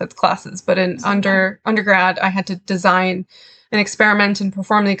research methods classes, but in undergrad I had to design an experiment and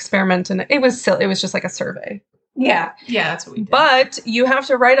perform the experiment, and it was silly. It was just like a survey. Yeah, that's what we did. But you have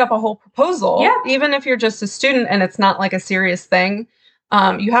to write up a whole proposal, even if you're just a student and it's not like a serious thing.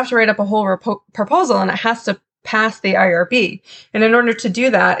 You have to write up a whole proposal, and it has to pass the IRB. And in order to do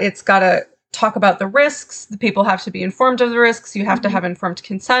that, it's got to talk about the risks. The people have to be informed of the risks. You have to have informed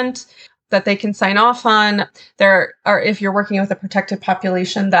consent that they can sign off on. If you're working with a protected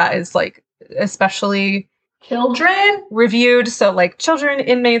population that is like especially Children? reviewed. So like children,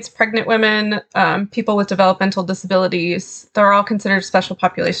 inmates, pregnant women, people with developmental disabilities, they're all considered special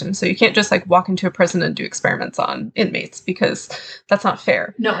populations. So you can't just like walk into a prison and do experiments on inmates because that's not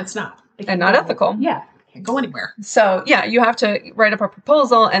fair No, it's not. and not ethical. Yeah. Can't go anywhere. So yeah, you have to write up a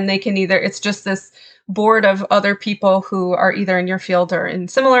proposal and they can it's just this board of other people who are either in your field or in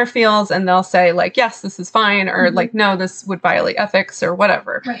similar fields, and they'll say like, yes, this is fine, or Mhm. like, no, this would violate ethics or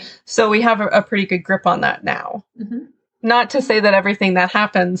whatever. Right. So we have a pretty good grip on that now. Mhm. Not to say that everything that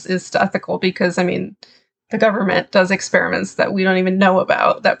happens is ethical, because I mean, the government does experiments that we don't even know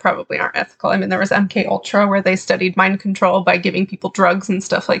about that probably aren't ethical. I mean, there was MK Ultra where they studied mind control by giving people drugs and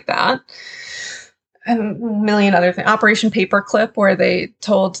stuff like that. And a million other things. Operation Paperclip, where they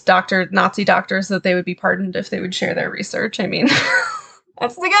told Nazi doctors that they would be pardoned if they would share their research. I mean,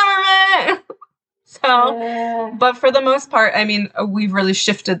 that's the government. So, but for the most part, I mean, we've really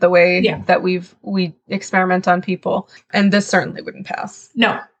shifted the way that we experiment on people, and this certainly wouldn't pass.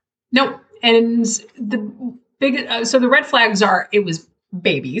 No. And the big, so the red flags are, it was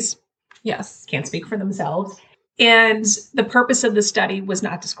babies. Yes. Can't speak for themselves. And the purpose of the study was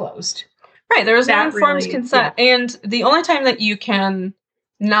not disclosed. Right, there was no That informed really- consent. And the only time that you can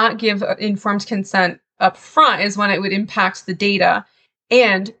not give informed consent up front is when it would impact the data.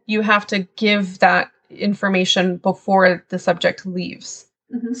 And you have to give that information before the subject leaves.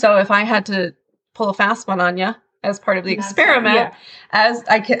 Mhm. So if I had to pull a fast one on you as part of the experiment, Yeah. as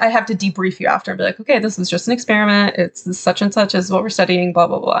I have to debrief you after and be like, okay, this is just an experiment. It's this such and such is what we're studying, blah,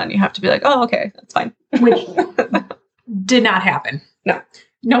 blah, blah. And you have to be like, oh, okay, that's fine. Which did not happen.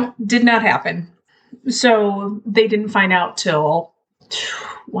 No, did not happen. So they didn't find out till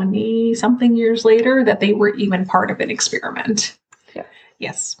 20-something years later that they were even part of an experiment. Yeah.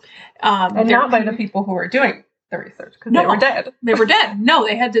 Yes. And not by the people who were doing the research, because they were dead. They were dead. No,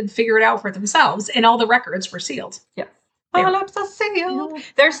 they had to figure it out for themselves, and all the records were sealed. Yes. They All were- labs are sealed.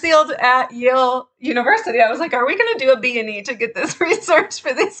 They're sealed at Yale University. I was like, are we going to do a B&E to get this research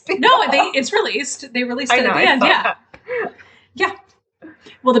for these people? No, it's released. They released I it know, at the I end. saw Yeah. that. Yeah.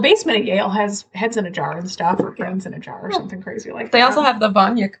 Well, the basement at Yale has heads in a jar and stuff, or brains in a jar, or something crazy like that. They also have the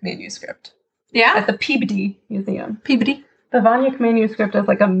Vonyuk manuscript yeah, at the Peabody Museum. Peabody. The Vonyuk manuscript is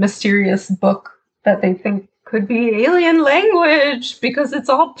like a mysterious book that they think could be alien language because it's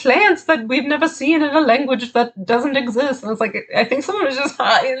all plants that we've never seen in a language that doesn't exist. And it's like, I think someone was just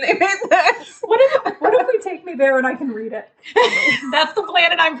high and they made this. What if we take me there and I can read it? That's the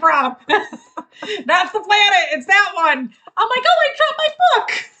planet I'm from. That's the planet. It's that one. I'm like, oh, I dropped my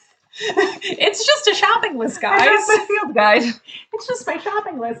book. It's just a shopping list, I guys. got my field guide. It's just my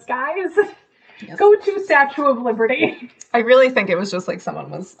shopping list, guys. Yes. Go to Statue of Liberty. I really think it was just like someone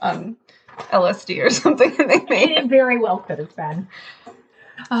was on LSD or something and they made it. It very well could have been.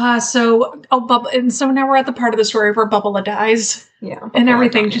 So now we're at the part of the story where Bubba dies, Yeah. and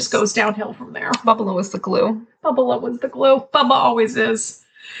everything just goes downhill from there. Bubba was the glue. Bubba was the glue. Bubba always is.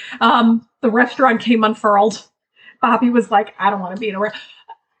 The restaurant came unfurled. Bobby was like, I don't want to be in a restaurant.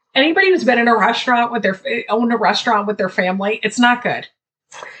 Anybody who's been in a restaurant with owned a restaurant with their family, it's not good.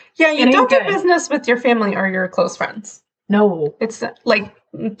 Yeah, It you ain't don't do good. business with your family or your close friends. No. It's like,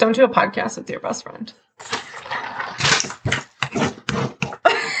 don't do a podcast with your best friend.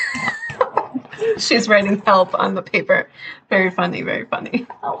 She's writing help on the paper. Very funny, very funny.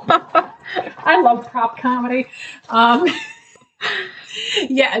 I love prop comedy.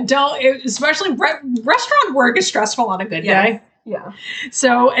 Yeah, especially restaurant work is stressful on a good day. Yeah.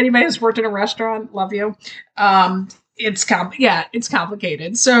 So anybody who's worked in a restaurant, love you. It's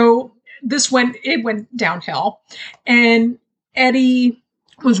complicated. So it went downhill, and Eddie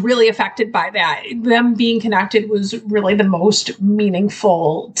was really affected by that. Them being connected was really the most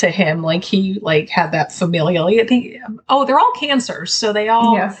meaningful to him. Like he had that familiarity. They're all cancers, so they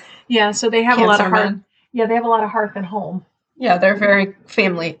all so they have a lot of Cancer heart. men. Yeah, they have a lot of hearth and home. Yeah, they're very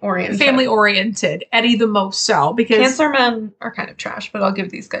family oriented. Family oriented. Eddie the most so because Cancer men are kind of trash, but I'll give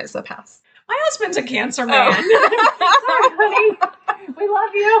these guys a pass. my husband's a cancer man. Honey, we love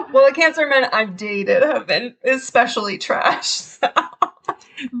you. Well, the cancer men I've dated have been especially trash. So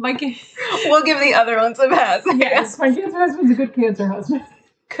we'll give the other ones a pass. Yes, my cancer husband's a good cancer husband.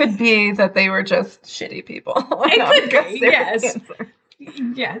 Could be that they were just shitty people. It Not could because be, they were yes. cancer.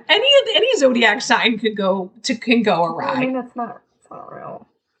 Yeah, any zodiac sign can go awry. I mean, it's not real.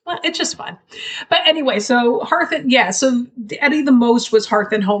 Well, it's just fun. But anyway, so so Eddie the most was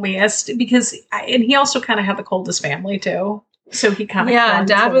hearth and homiest because, and he also kind of had the coldest family too. So he kind of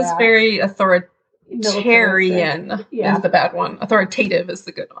Dad was very authoritarian. Yeah. Is the bad one. Authoritative is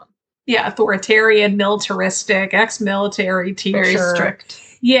the good one. authoritarian, militaristic, ex-military teacher, Very strict.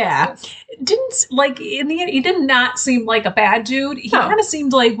 Yeah. Didn't, like, in the end, he did not seem like a bad dude. He kind of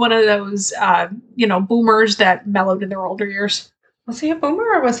seemed like one of those, boomers that mellowed in their older years. Was he a boomer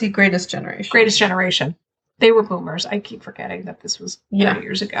or was he Greatest Generation? Greatest Generation. They were boomers. I keep forgetting that this was 30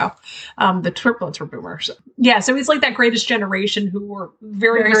 years ago. The triplets were boomers. Yeah, so he's like that Greatest Generation who were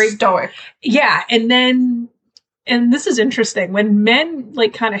very, very stoic. Yeah, and this is interesting. When men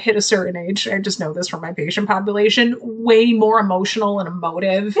like kind of hit a certain age, I just know this from my patient population, way more emotional and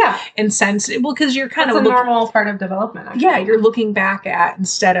emotive and sensitive. Well, because you're kind of a normal part of development. Actually. Yeah, you're looking back at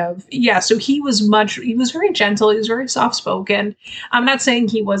instead of, so he was very gentle. He was very soft-spoken. I'm not saying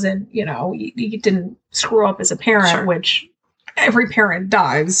he wasn't, he didn't screw up as a parent, which every parent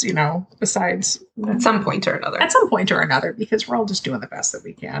does, besides at some point or another, because we're all just doing the best that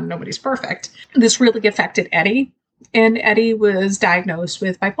we can. Nobody's perfect. This really affected Eddie, and Eddie was diagnosed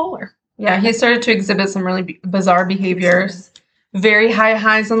with bipolar. Yeah, he started to exhibit some really bizarre behaviors, very high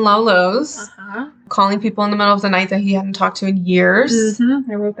highs and low lows, calling people in the middle of the night that he hadn't talked to in years.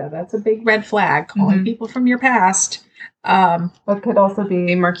 I wrote that. That's a big red flag, calling people from your past. But could also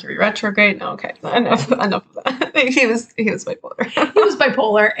be Mercury retrograde. No, okay. Enough of that. He was bipolar. He was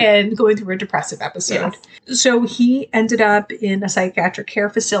bipolar and going through a depressive episode. Yes. So he ended up in a psychiatric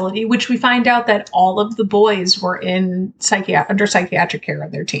care facility, which we find out that all of the boys were in under psychiatric care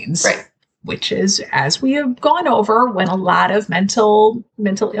in their teens. Right. Which is, as we have gone over, when a lot of mental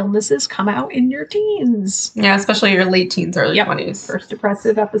illnesses come out in your teens. Yeah, especially your late teens, early 20s. First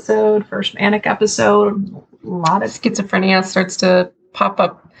depressive episode, first manic episode, a lot of schizophrenia starts to pop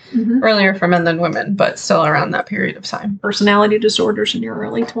up earlier for men than women, but still around that period of time. Personality disorders in your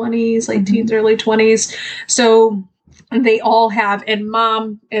early 20s, late teens, early 20s. So they all have, and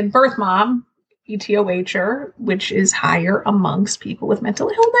birth mom, ETOHer, which is higher amongst people with mental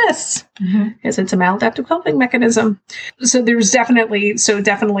illness, because it's a maladaptive coping mechanism. So there's definitely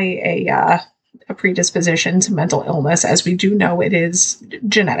a predisposition to mental illness, as we do know it is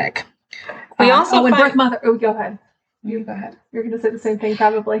genetic. We also birth mother. Oh, go ahead. You go ahead. You're going to say the same thing,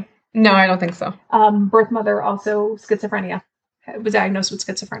 probably. No, I don't think so. Birth mother also schizophrenia. Was diagnosed with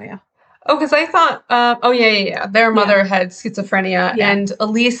schizophrenia. Oh, because I thought, their mother had schizophrenia, and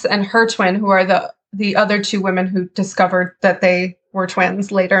Elise and her twin, who are the other two women who discovered that they were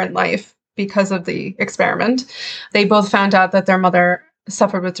twins later in life because of the experiment, they both found out that their mother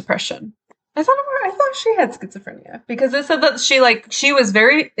suffered with depression. I thought she had schizophrenia because they said that she was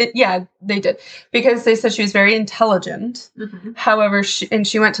very, they did, because they said she was very intelligent. However,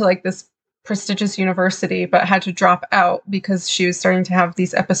 she went to like this prestigious university, but had to drop out because she was starting to have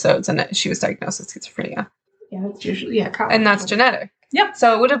these episodes and she was diagnosed with schizophrenia. Yeah, that's usually, and that's genetic. Yep.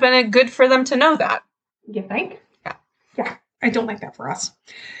 So it would have been good for them to know that. You think? Yeah. Yeah. I don't like that for us.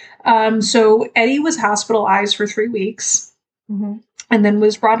 So Eddie was hospitalized for 3 weeks and then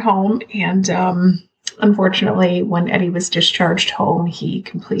was brought home. And unfortunately, when Eddie was discharged home, he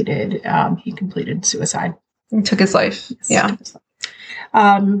completed suicide. He took his life. Yeah.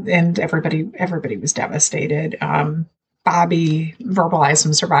 And everybody was devastated. Bobby verbalized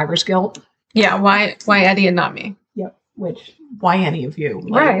some survivor's guilt. Yeah, why Eddie and not me? Yep. Which, why any of you?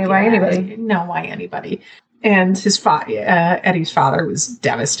 Right, why anybody? No, why anybody? And his Eddie's father was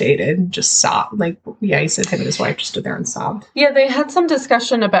devastated, just sobbed. He said him and his wife just stood there and sobbed. Yeah, they had some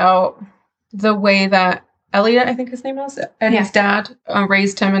discussion about the way that Elliot, I think his name was, Eddie's dad,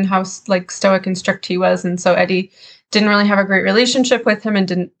 raised him and how stoic and strict he was. And so Eddie didn't really have a great relationship with him and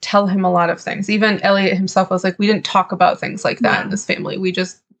didn't tell him a lot of things. Even Elliot himself was like, we didn't talk about things like that in this family. We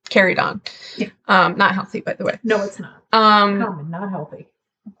just carried on. Yeah. Not healthy, by the way. No, it's not. Common, not healthy.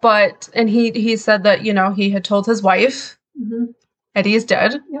 But, and he said that, he had told his wife, Eddie is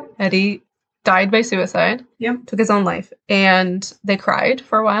dead. Yep. Eddie died by suicide. Yep. Took his own life. And they cried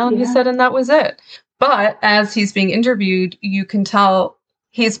for a while, and he said, and that was it. But as he's being interviewed, you can tell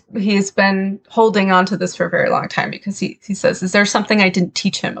he's been holding on to this for a very long time, because he says, is there something I didn't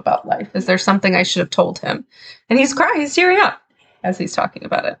teach him about life? Is there something I should have told him? And he's crying, he's tearing up as he's talking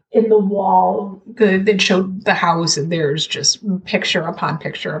about it. In the wall, that showed the house, and there's just picture upon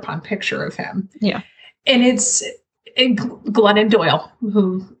picture upon picture of him. Yeah. And it's Glennon Doyle,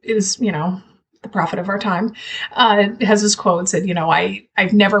 who is, the prophet of our time, has this quote, said,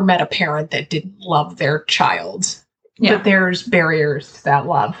 I've never met a parent that didn't love their child. Yeah. But there's barriers to that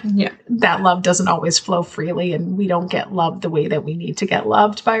love. Yeah. That love doesn't always flow freely, and we don't get loved the way that we need to get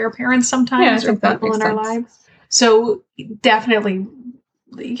loved by our parents sometimes, or people in our lives. So definitely,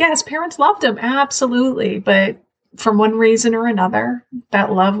 yes, parents loved him. Absolutely. But for one reason or another,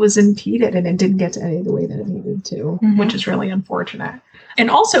 that love was impeded and it didn't get to any of the way that it needed to, which is really unfortunate. And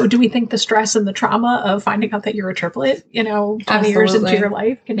also, do we think the stress and the trauma of finding out that you're a triplet, 20 years into Absolutely. your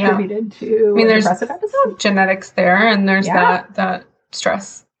life contributed to mean, a there's- depressive episode? Genetics there, and there's Yeah. that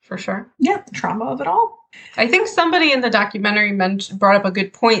stress for sure. Yeah, the trauma of it all. I think somebody in the documentary brought up a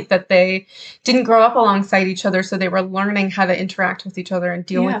good point that they didn't grow up alongside each other, so they were learning how to interact with each other and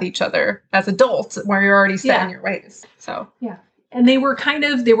deal Yeah. with each other as adults, where you're already set Yeah. in your ways. So And they were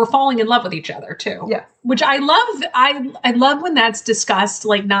falling in love with each other too. yeah, Which I love. I love when that's discussed,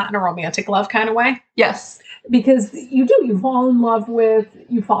 like not in a romantic love kind of way. yes, Because you fall in love with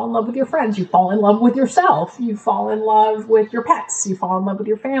your friends, you fall in love with yourself, you fall in love with your pets, you fall in love with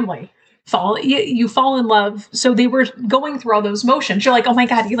your family. You fall in love. So they were going through all those motions. You're like, oh my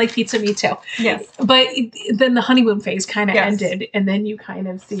God, you like pizza, me too. yes, But then the honeymoon phase kind of Yes. ended, and then you kind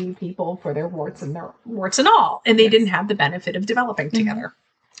of see people for their warts and all, and they Yes. didn't have the benefit of developing together.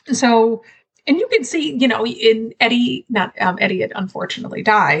 So, and you can see, in Eddie, not Eddie had unfortunately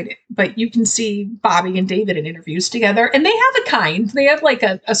died, but you can see Bobby and David in interviews together, and they have like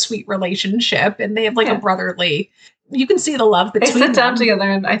a sweet relationship, and they have like Yeah. a brotherly. You can see the love they between sit down them. together,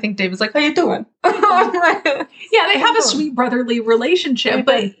 and I think David's like, "How you doing?" Yeah, they have a sweet brotherly relationship, I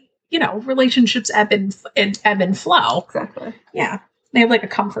but agree. relationships ebb and flow. Exactly. Yeah, they have like a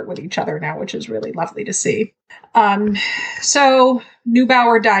comfort with each other now, which is really lovely to see. So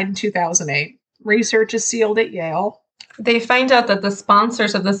Neubauer died in 2008. Research is sealed at Yale. They find out that the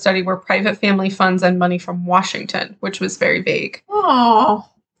sponsors of the study were private family funds and money from Washington, which was very vague. Oh,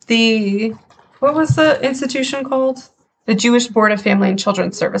 What was the institution called? The Jewish Board of Family and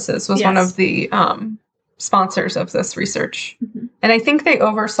Children's Services was one Yes. of the sponsors of this research. Mhm. And I think they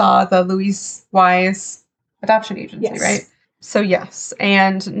oversaw the Louise Wise adoption agency, Yes. right? So yes,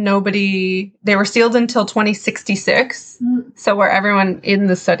 and they were sealed until 2066. Mm. So where everyone in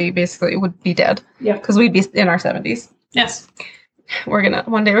the study basically would be dead. Yeah. Because we'd be in our 70s. yes. We're going to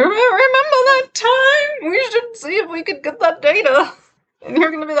one day remember that time. We should see if we could get that data. And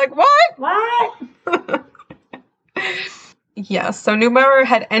you're going to be like, what? What? Yes, so Neubauer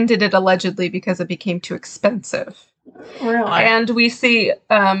had ended it allegedly because it became too expensive. Really? And we see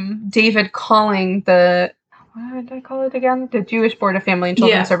David calling what did I call it again? The Jewish Board of Family and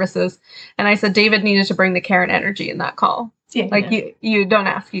Children's Yeah. Services. And I said David needed to bring the care and energy in that call. Yeah, Like, you don't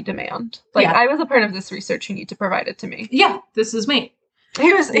ask, you demand. Like, Yeah. I was a part of this research, you need to provide it to me. yeah, this is me.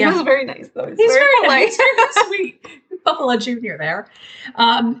 He was Yeah. very nice, though. He's very polite. nice, very sweet. Buffalo Jr. there.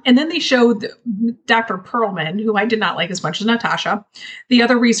 And then they showed Dr. Perlman, who I did not like as much as Natasha, the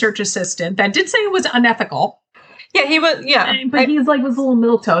other research assistant, that did say it was unethical. Yeah, he was, yeah. But he's like was a little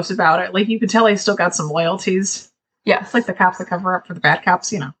milquetoast about it. Like you could tell he still got some loyalties. Yes. It's like the cops that cover up for the bad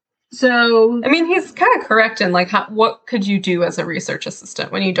cops, So I mean, he's kind of correct in, like, what could you do as a research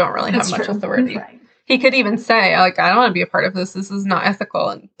assistant when you don't really have That's much true. authority? Right. He could even say, like, I don't want to be a part of this. This is not ethical.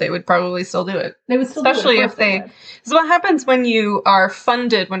 And they would probably still do it. They would still Especially do it, if of course they- would. So what happens when you are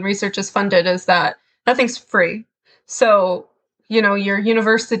funded, when research is funded, is that nothing's free. So, your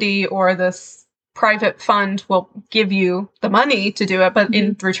university or this private fund will give you the money to do it, but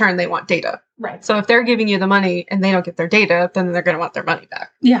in return, they want data. Right. So if they're giving you the money and they don't get their data, then they're going to want their money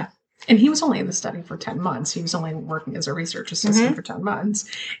back. Yeah. And he was only in the study for 10 months. He was only working as a research assistant for 10 months.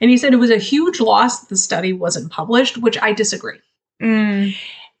 And he said it was a huge loss that the study wasn't published, which I disagree. Mm.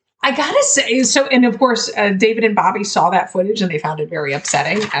 I gotta say, and of course, David and Bobby saw that footage and they found it very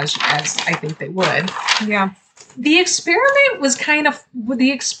upsetting, as I think they would. Yeah. The experiment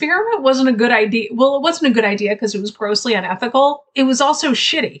wasn't a good idea. Well, it wasn't a good idea because it was grossly unethical. It was also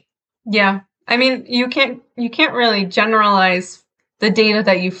shitty. Yeah. I mean, you can't really generalize the data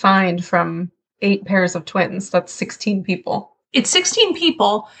that you find from 8 pairs of twins. That's 16 people. It's 16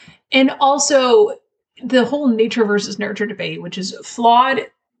 people, and also the whole nature versus nurture debate, which is flawed.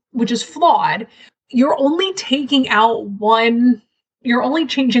 You're only taking out you're only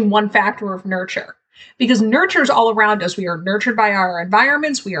changing one factor of nurture. Because nurture is all around us. We are nurtured by our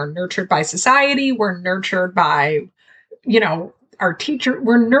environments. We are nurtured by society. We're nurtured by, our teacher.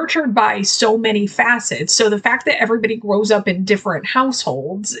 We're nurtured by so many facets. So the fact that everybody grows up in different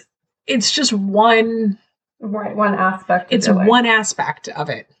households, it's just one. Right. One aspect. It's one aspect of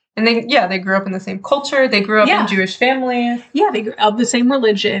it. And they grew up in the same culture. They grew up in Jewish families. Yeah, they grew of the same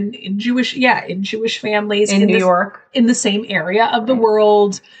religion in Jewish families In New York. in the same area of the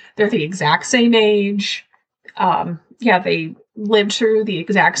world. They're the exact same age. They lived through the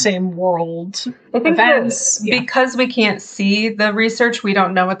exact same world I think events. that because we can't see the research, we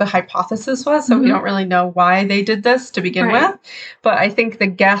don't know what the hypothesis was, so we Mhm. don't really know why they did this to begin Right. with. But I think the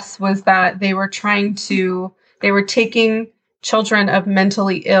guess was that they were taking children of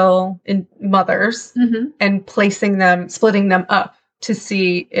mentally ill mothers Mhm. and splitting them up to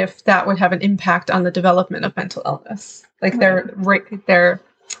see if that would have an impact on the development of mental illness. Like the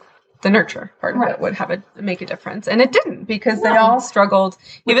nurture part of it would make a difference. And it didn't, because they all struggled.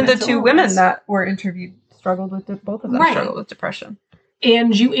 Even the two women that were interviewed struggled with both of them struggled with depression.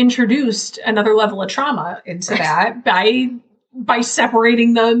 And you introduced another level of trauma into that by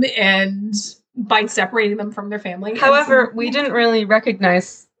separating them and by separating them from their family. However, we didn't really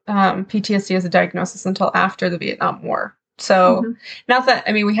recognize PTSD as a diagnosis until after the Vietnam War. So not that,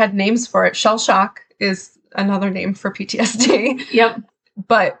 I mean, we had names for it. Shell shock is another name for PTSD. Yep.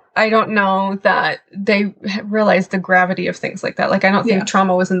 But I don't know that they realized the gravity of things like that. Like, I don't think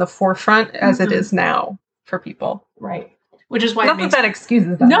trauma was in the forefront as it is now for people. Right. Which is why not that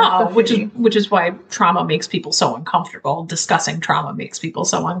excuses that. No, which is why trauma makes people so uncomfortable. Discussing trauma makes people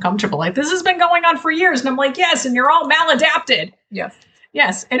so uncomfortable. Like, this has been going on for years, and I'm like, yes, and you're all maladapted.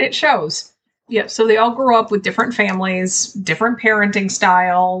 Yes, and it shows. Yeah, so they all grew up with different families, different parenting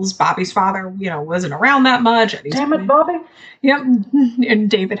styles. Bobby's father, wasn't around that much. Damn it, Bobby. Yep, and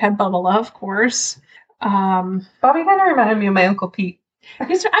David had Bubba, of course. Bobby kind of reminded me of my Uncle Pete. I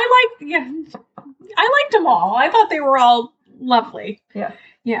liked them all. I thought they were all lovely.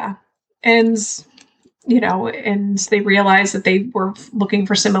 Yeah. And, and they realized that they were looking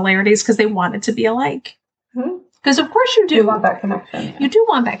for similarities because they wanted to be alike. Because of course you do. You want that connection. Yeah. You do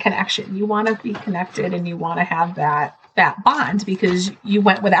want that connection. You want to be connected and you want to have that bond because you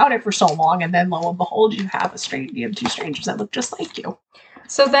went without it for so long, and then lo and behold, you have two strangers that look just like you.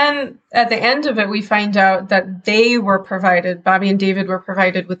 So then at the end of it, we find out that Bobby and David were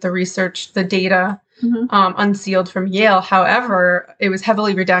provided with the research, the data, unsealed from Yale. However, it was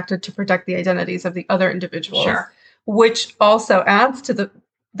heavily redacted to protect the identities of the other individuals. Sure. Which also adds to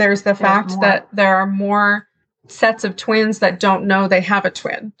there's the fact that there are more sets of twins that don't know they have a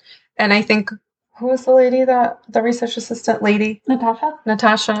twin. And I think, who was the lady the research assistant lady? Natasha.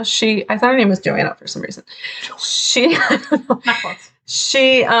 I thought her name was Joanna for some reason. I don't know. Not close.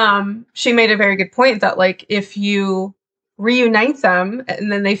 She made a very good point that, like, if you reunite them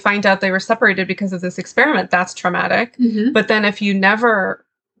and then they find out they were separated because of this experiment, that's traumatic. But then if you never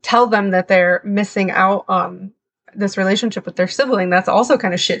tell them that they're missing out on this relationship with their sibling, that's also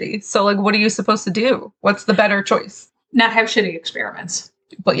kind of shitty. So, like, what are you supposed to do? What's the better choice? Not have shitty experiments.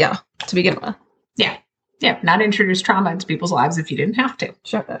 But yeah, to begin with. Yeah, not introduce trauma into people's lives if you didn't have to.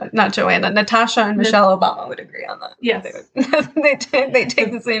 Not Joanna. Natasha and Michelle Obama would agree on that. Yes. They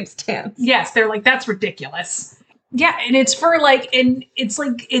take the same stance. Yes, they're like, that's ridiculous. Yeah, and it's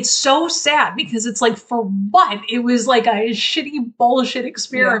it's so sad because it's like, for what? It was like a shitty bullshit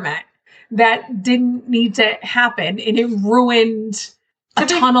experiment that didn't need to happen, and it ruined a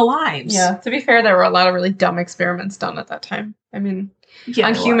ton of lives. Yeah, to be fair, there were a lot of really dumb experiments done at that time. I mean,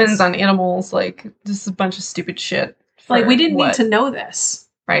 on humans, on animals, like, this is a bunch of stupid shit. Like, we didn't need to know this.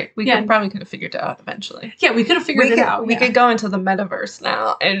 Right. We probably could have figured it out eventually. Yeah, we could have figured it out. We could go into the metaverse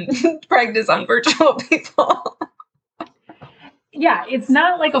now and practice on virtual people. Yeah, it's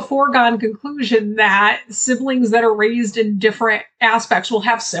not like a foregone conclusion that siblings that are raised in different aspects will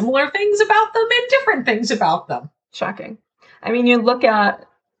have similar things about them and different things about them. Shocking. I mean, you look at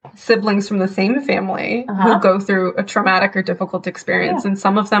siblings from the same family who go through a traumatic or difficult experience, and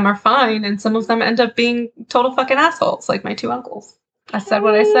some of them are fine, and some of them end up being total fucking assholes, like my two uncles. I said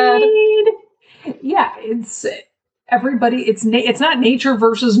what I said. Yeah, it's everybody. It's not nature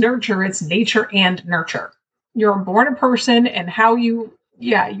versus nurture. It's nature and nurture. You're born a person, and how you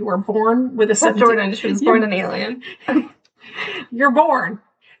were born with a sense. Jordan, she was born an alien. You're born,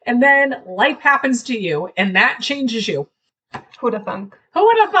 and then life happens to you, and that changes you. Who'da thunk?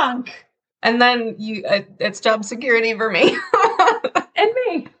 Who'da thunk? And then it's job security for me. And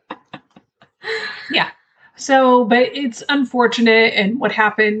me. Yeah. So, but it's unfortunate, and what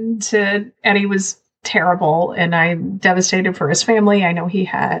happened to Eddie was terrible, and I'm devastated for his family. I know he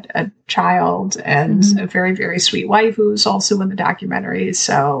had a child and a very, very sweet wife who's also in the documentary,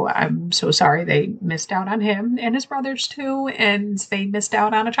 so I'm so sorry they missed out on him and his brothers too, and they missed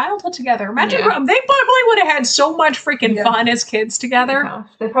out on a childhood together. Imagine, they probably would have had so much freaking fun as kids together. Yeah.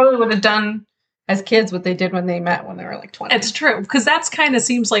 They probably would have done as kids what they did when they met when they were like 20. It's true, because that's kind of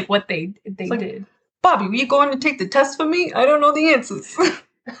seems like what they did. Bobby, were you going to take the test for me? I don't know the answers.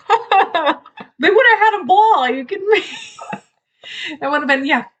 They would have had a ball. Are you kidding me? That would have been,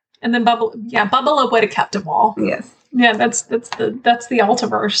 And then Bubba would have kept them all. Yes. Yeah, that's the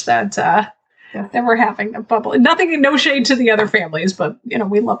Ultiverse that we're having. Bubba. Nothing, no shade to the other families, but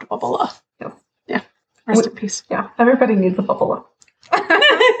we loved Bubba. Yeah. Rest in peace. Yeah. Everybody needs a Bubba.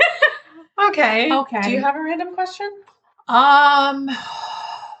 Okay. Okay. Do you have a random question?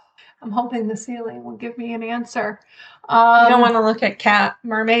 I'm hoping the ceiling will give me an answer. You don't want to look at Cat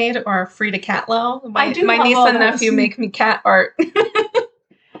Mermaid or Frida Kahlo? My love niece all and those. nephew make me cat art.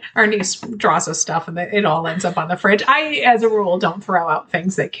 Our niece draws us stuff and it all ends up on the fridge. I, as a rule, don't throw out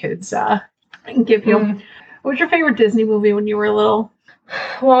things that kids give you. Mm. What was your favorite Disney movie when you were little?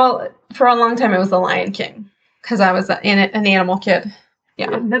 Well, for a long time, it was The Lion King because I was an animal kid. Yeah.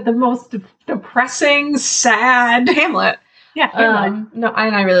 The most depressing, sad. Hamlet. yeah. Hamlet. No,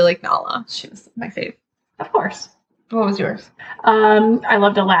 and I really like Nala. She was my fave. Of course. What was yours? I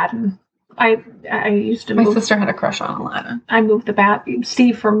loved Aladdin. I used to My move. sister had a crush on Aladdin. I moved the bat.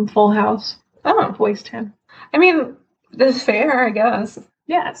 Steve from Full House Oh, voiced him. I mean, that's fair, I guess.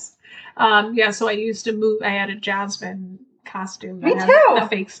 Yes. So I used to move. I had a Jasmine costume. Me that had too. A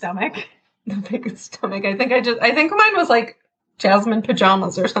fake stomach. The biggest stomach. I think mine was like Jasmine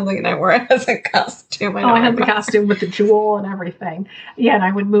pajamas or something, and I wore it as a costume. I had the costume with the jewel and everything. Yeah, and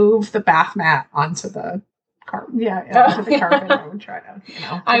I would move the bath mat onto the carpet. Onto the carpet. And I would try to,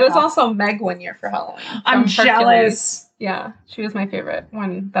 I was also Meg one year for Halloween. I'm from Hercules. jealous. Yeah, she was my favorite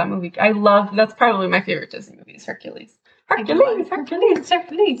when that movie. That's probably my favorite Disney movie is Hercules.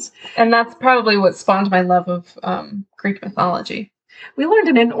 Hercules. And that's probably what spawned my love of Greek mythology. We learned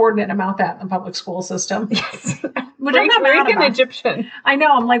an inordinate amount that in the public school system. Yes. Which I'm not mad Greek and about. Egyptian. I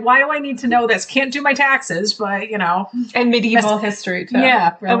know. I'm like, why do I need to know this? Can't do my taxes, but And medieval history too.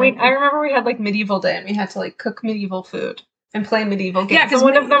 Yeah, really. And I remember we had like medieval day and we had to like cook medieval food and play medieval games. Yeah, 'cause so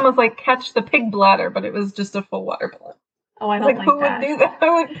one of them was like catch the pig bladder, but it was just a full water balloon. Oh, I I don't was like who that. would do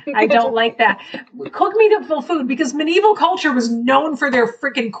that? I don't like that. Cook medieval food because medieval culture was known for their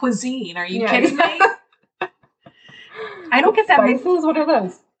freaking cuisine. Are you Yeah. kidding me? I don't get that. Spices? What are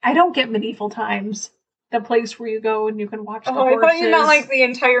those? I don't get medieval times. The place where you go and you can watch the Oh, horses. I thought you meant like the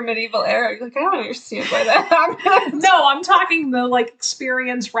entire medieval era. You're like, I don't understand why that happened. No, I'm talking the like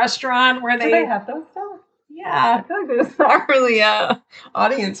experience restaurant where Do they have those still? Yeah. I feel like there's not really a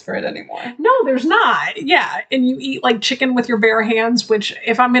audience for it anymore. No, there's not. Yeah. And you eat like chicken with your bare hands, which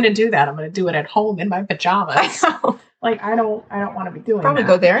if I'm gonna do that, I'm gonna do it at home in my pajamas. Like I don't want to be doing Probably that.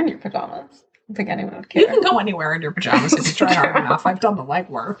 go there in your pajamas. I don't think anyone would care. You can go anywhere in your pajamas if you try hard enough. I've done the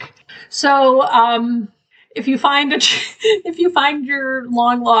legwork. So, if you find your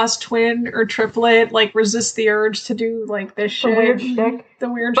long lost twin or triplet, like resist the urge to do like this shit, weird shtick. the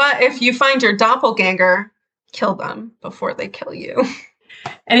weird. But if you find your doppelganger, kill them before they kill you.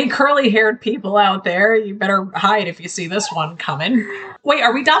 Any curly-haired people out there, you better hide if you see this one coming. Wait,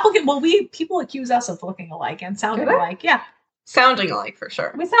 are we doppelganger? Well, people accuse us of looking alike and sounding Do they? alike. Yeah, Sounding alike for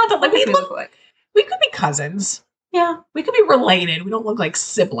sure. we sound like we look. like. We could be cousins. Yeah. We could be related. We don't look like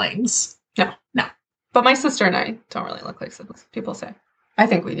siblings. But my sister and I don't really look like siblings. People say. I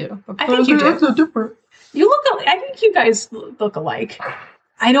think we do. I think you do. Different. You look. I think you guys look alike.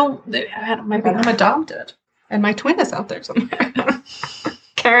 I don't. Maybe I'm adopted, and my twin is out there somewhere.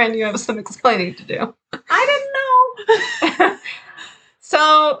 Karen, you have some explaining to do. I didn't know.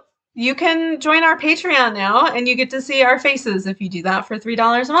 So you can join our Patreon now, and you get to see our faces if you do that for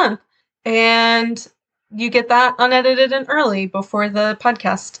 $3 a month, and you get that unedited and early before the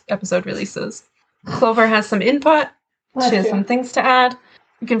podcast episode releases. Clover has some input. She has some things to add.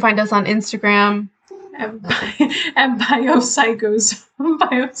 You can find us on Instagram. And Biopsychos.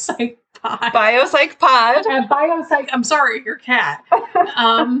 Biopsych Pod. Biopsych Pod. And Biopsych. I'm sorry, your cat.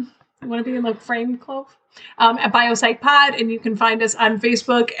 You want to be in the frame, Clove? At Biopsych Pod, and you can find us on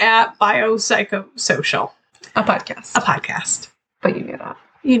Facebook at Biopsychosocial. A podcast. A podcast. But you knew that.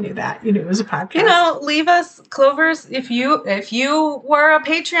 You knew that. You knew it was a podcast. You know, leave us Clovers. If you were a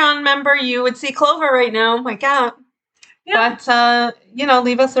Patreon member, you would see Clover right now. My cat. Yeah. But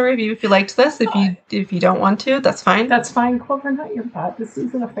leave us a review if you liked this. If you don't want to, that's fine. That's fine, Clover, not your pot. This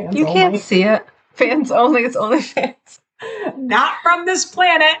isn't a fans You only. can't see it. Fans only. It's only fans. Not from this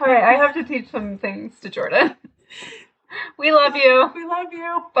planet. All right, I have to teach some things to Jordan. We love you. We love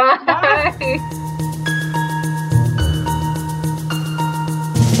you. Bye. Bye.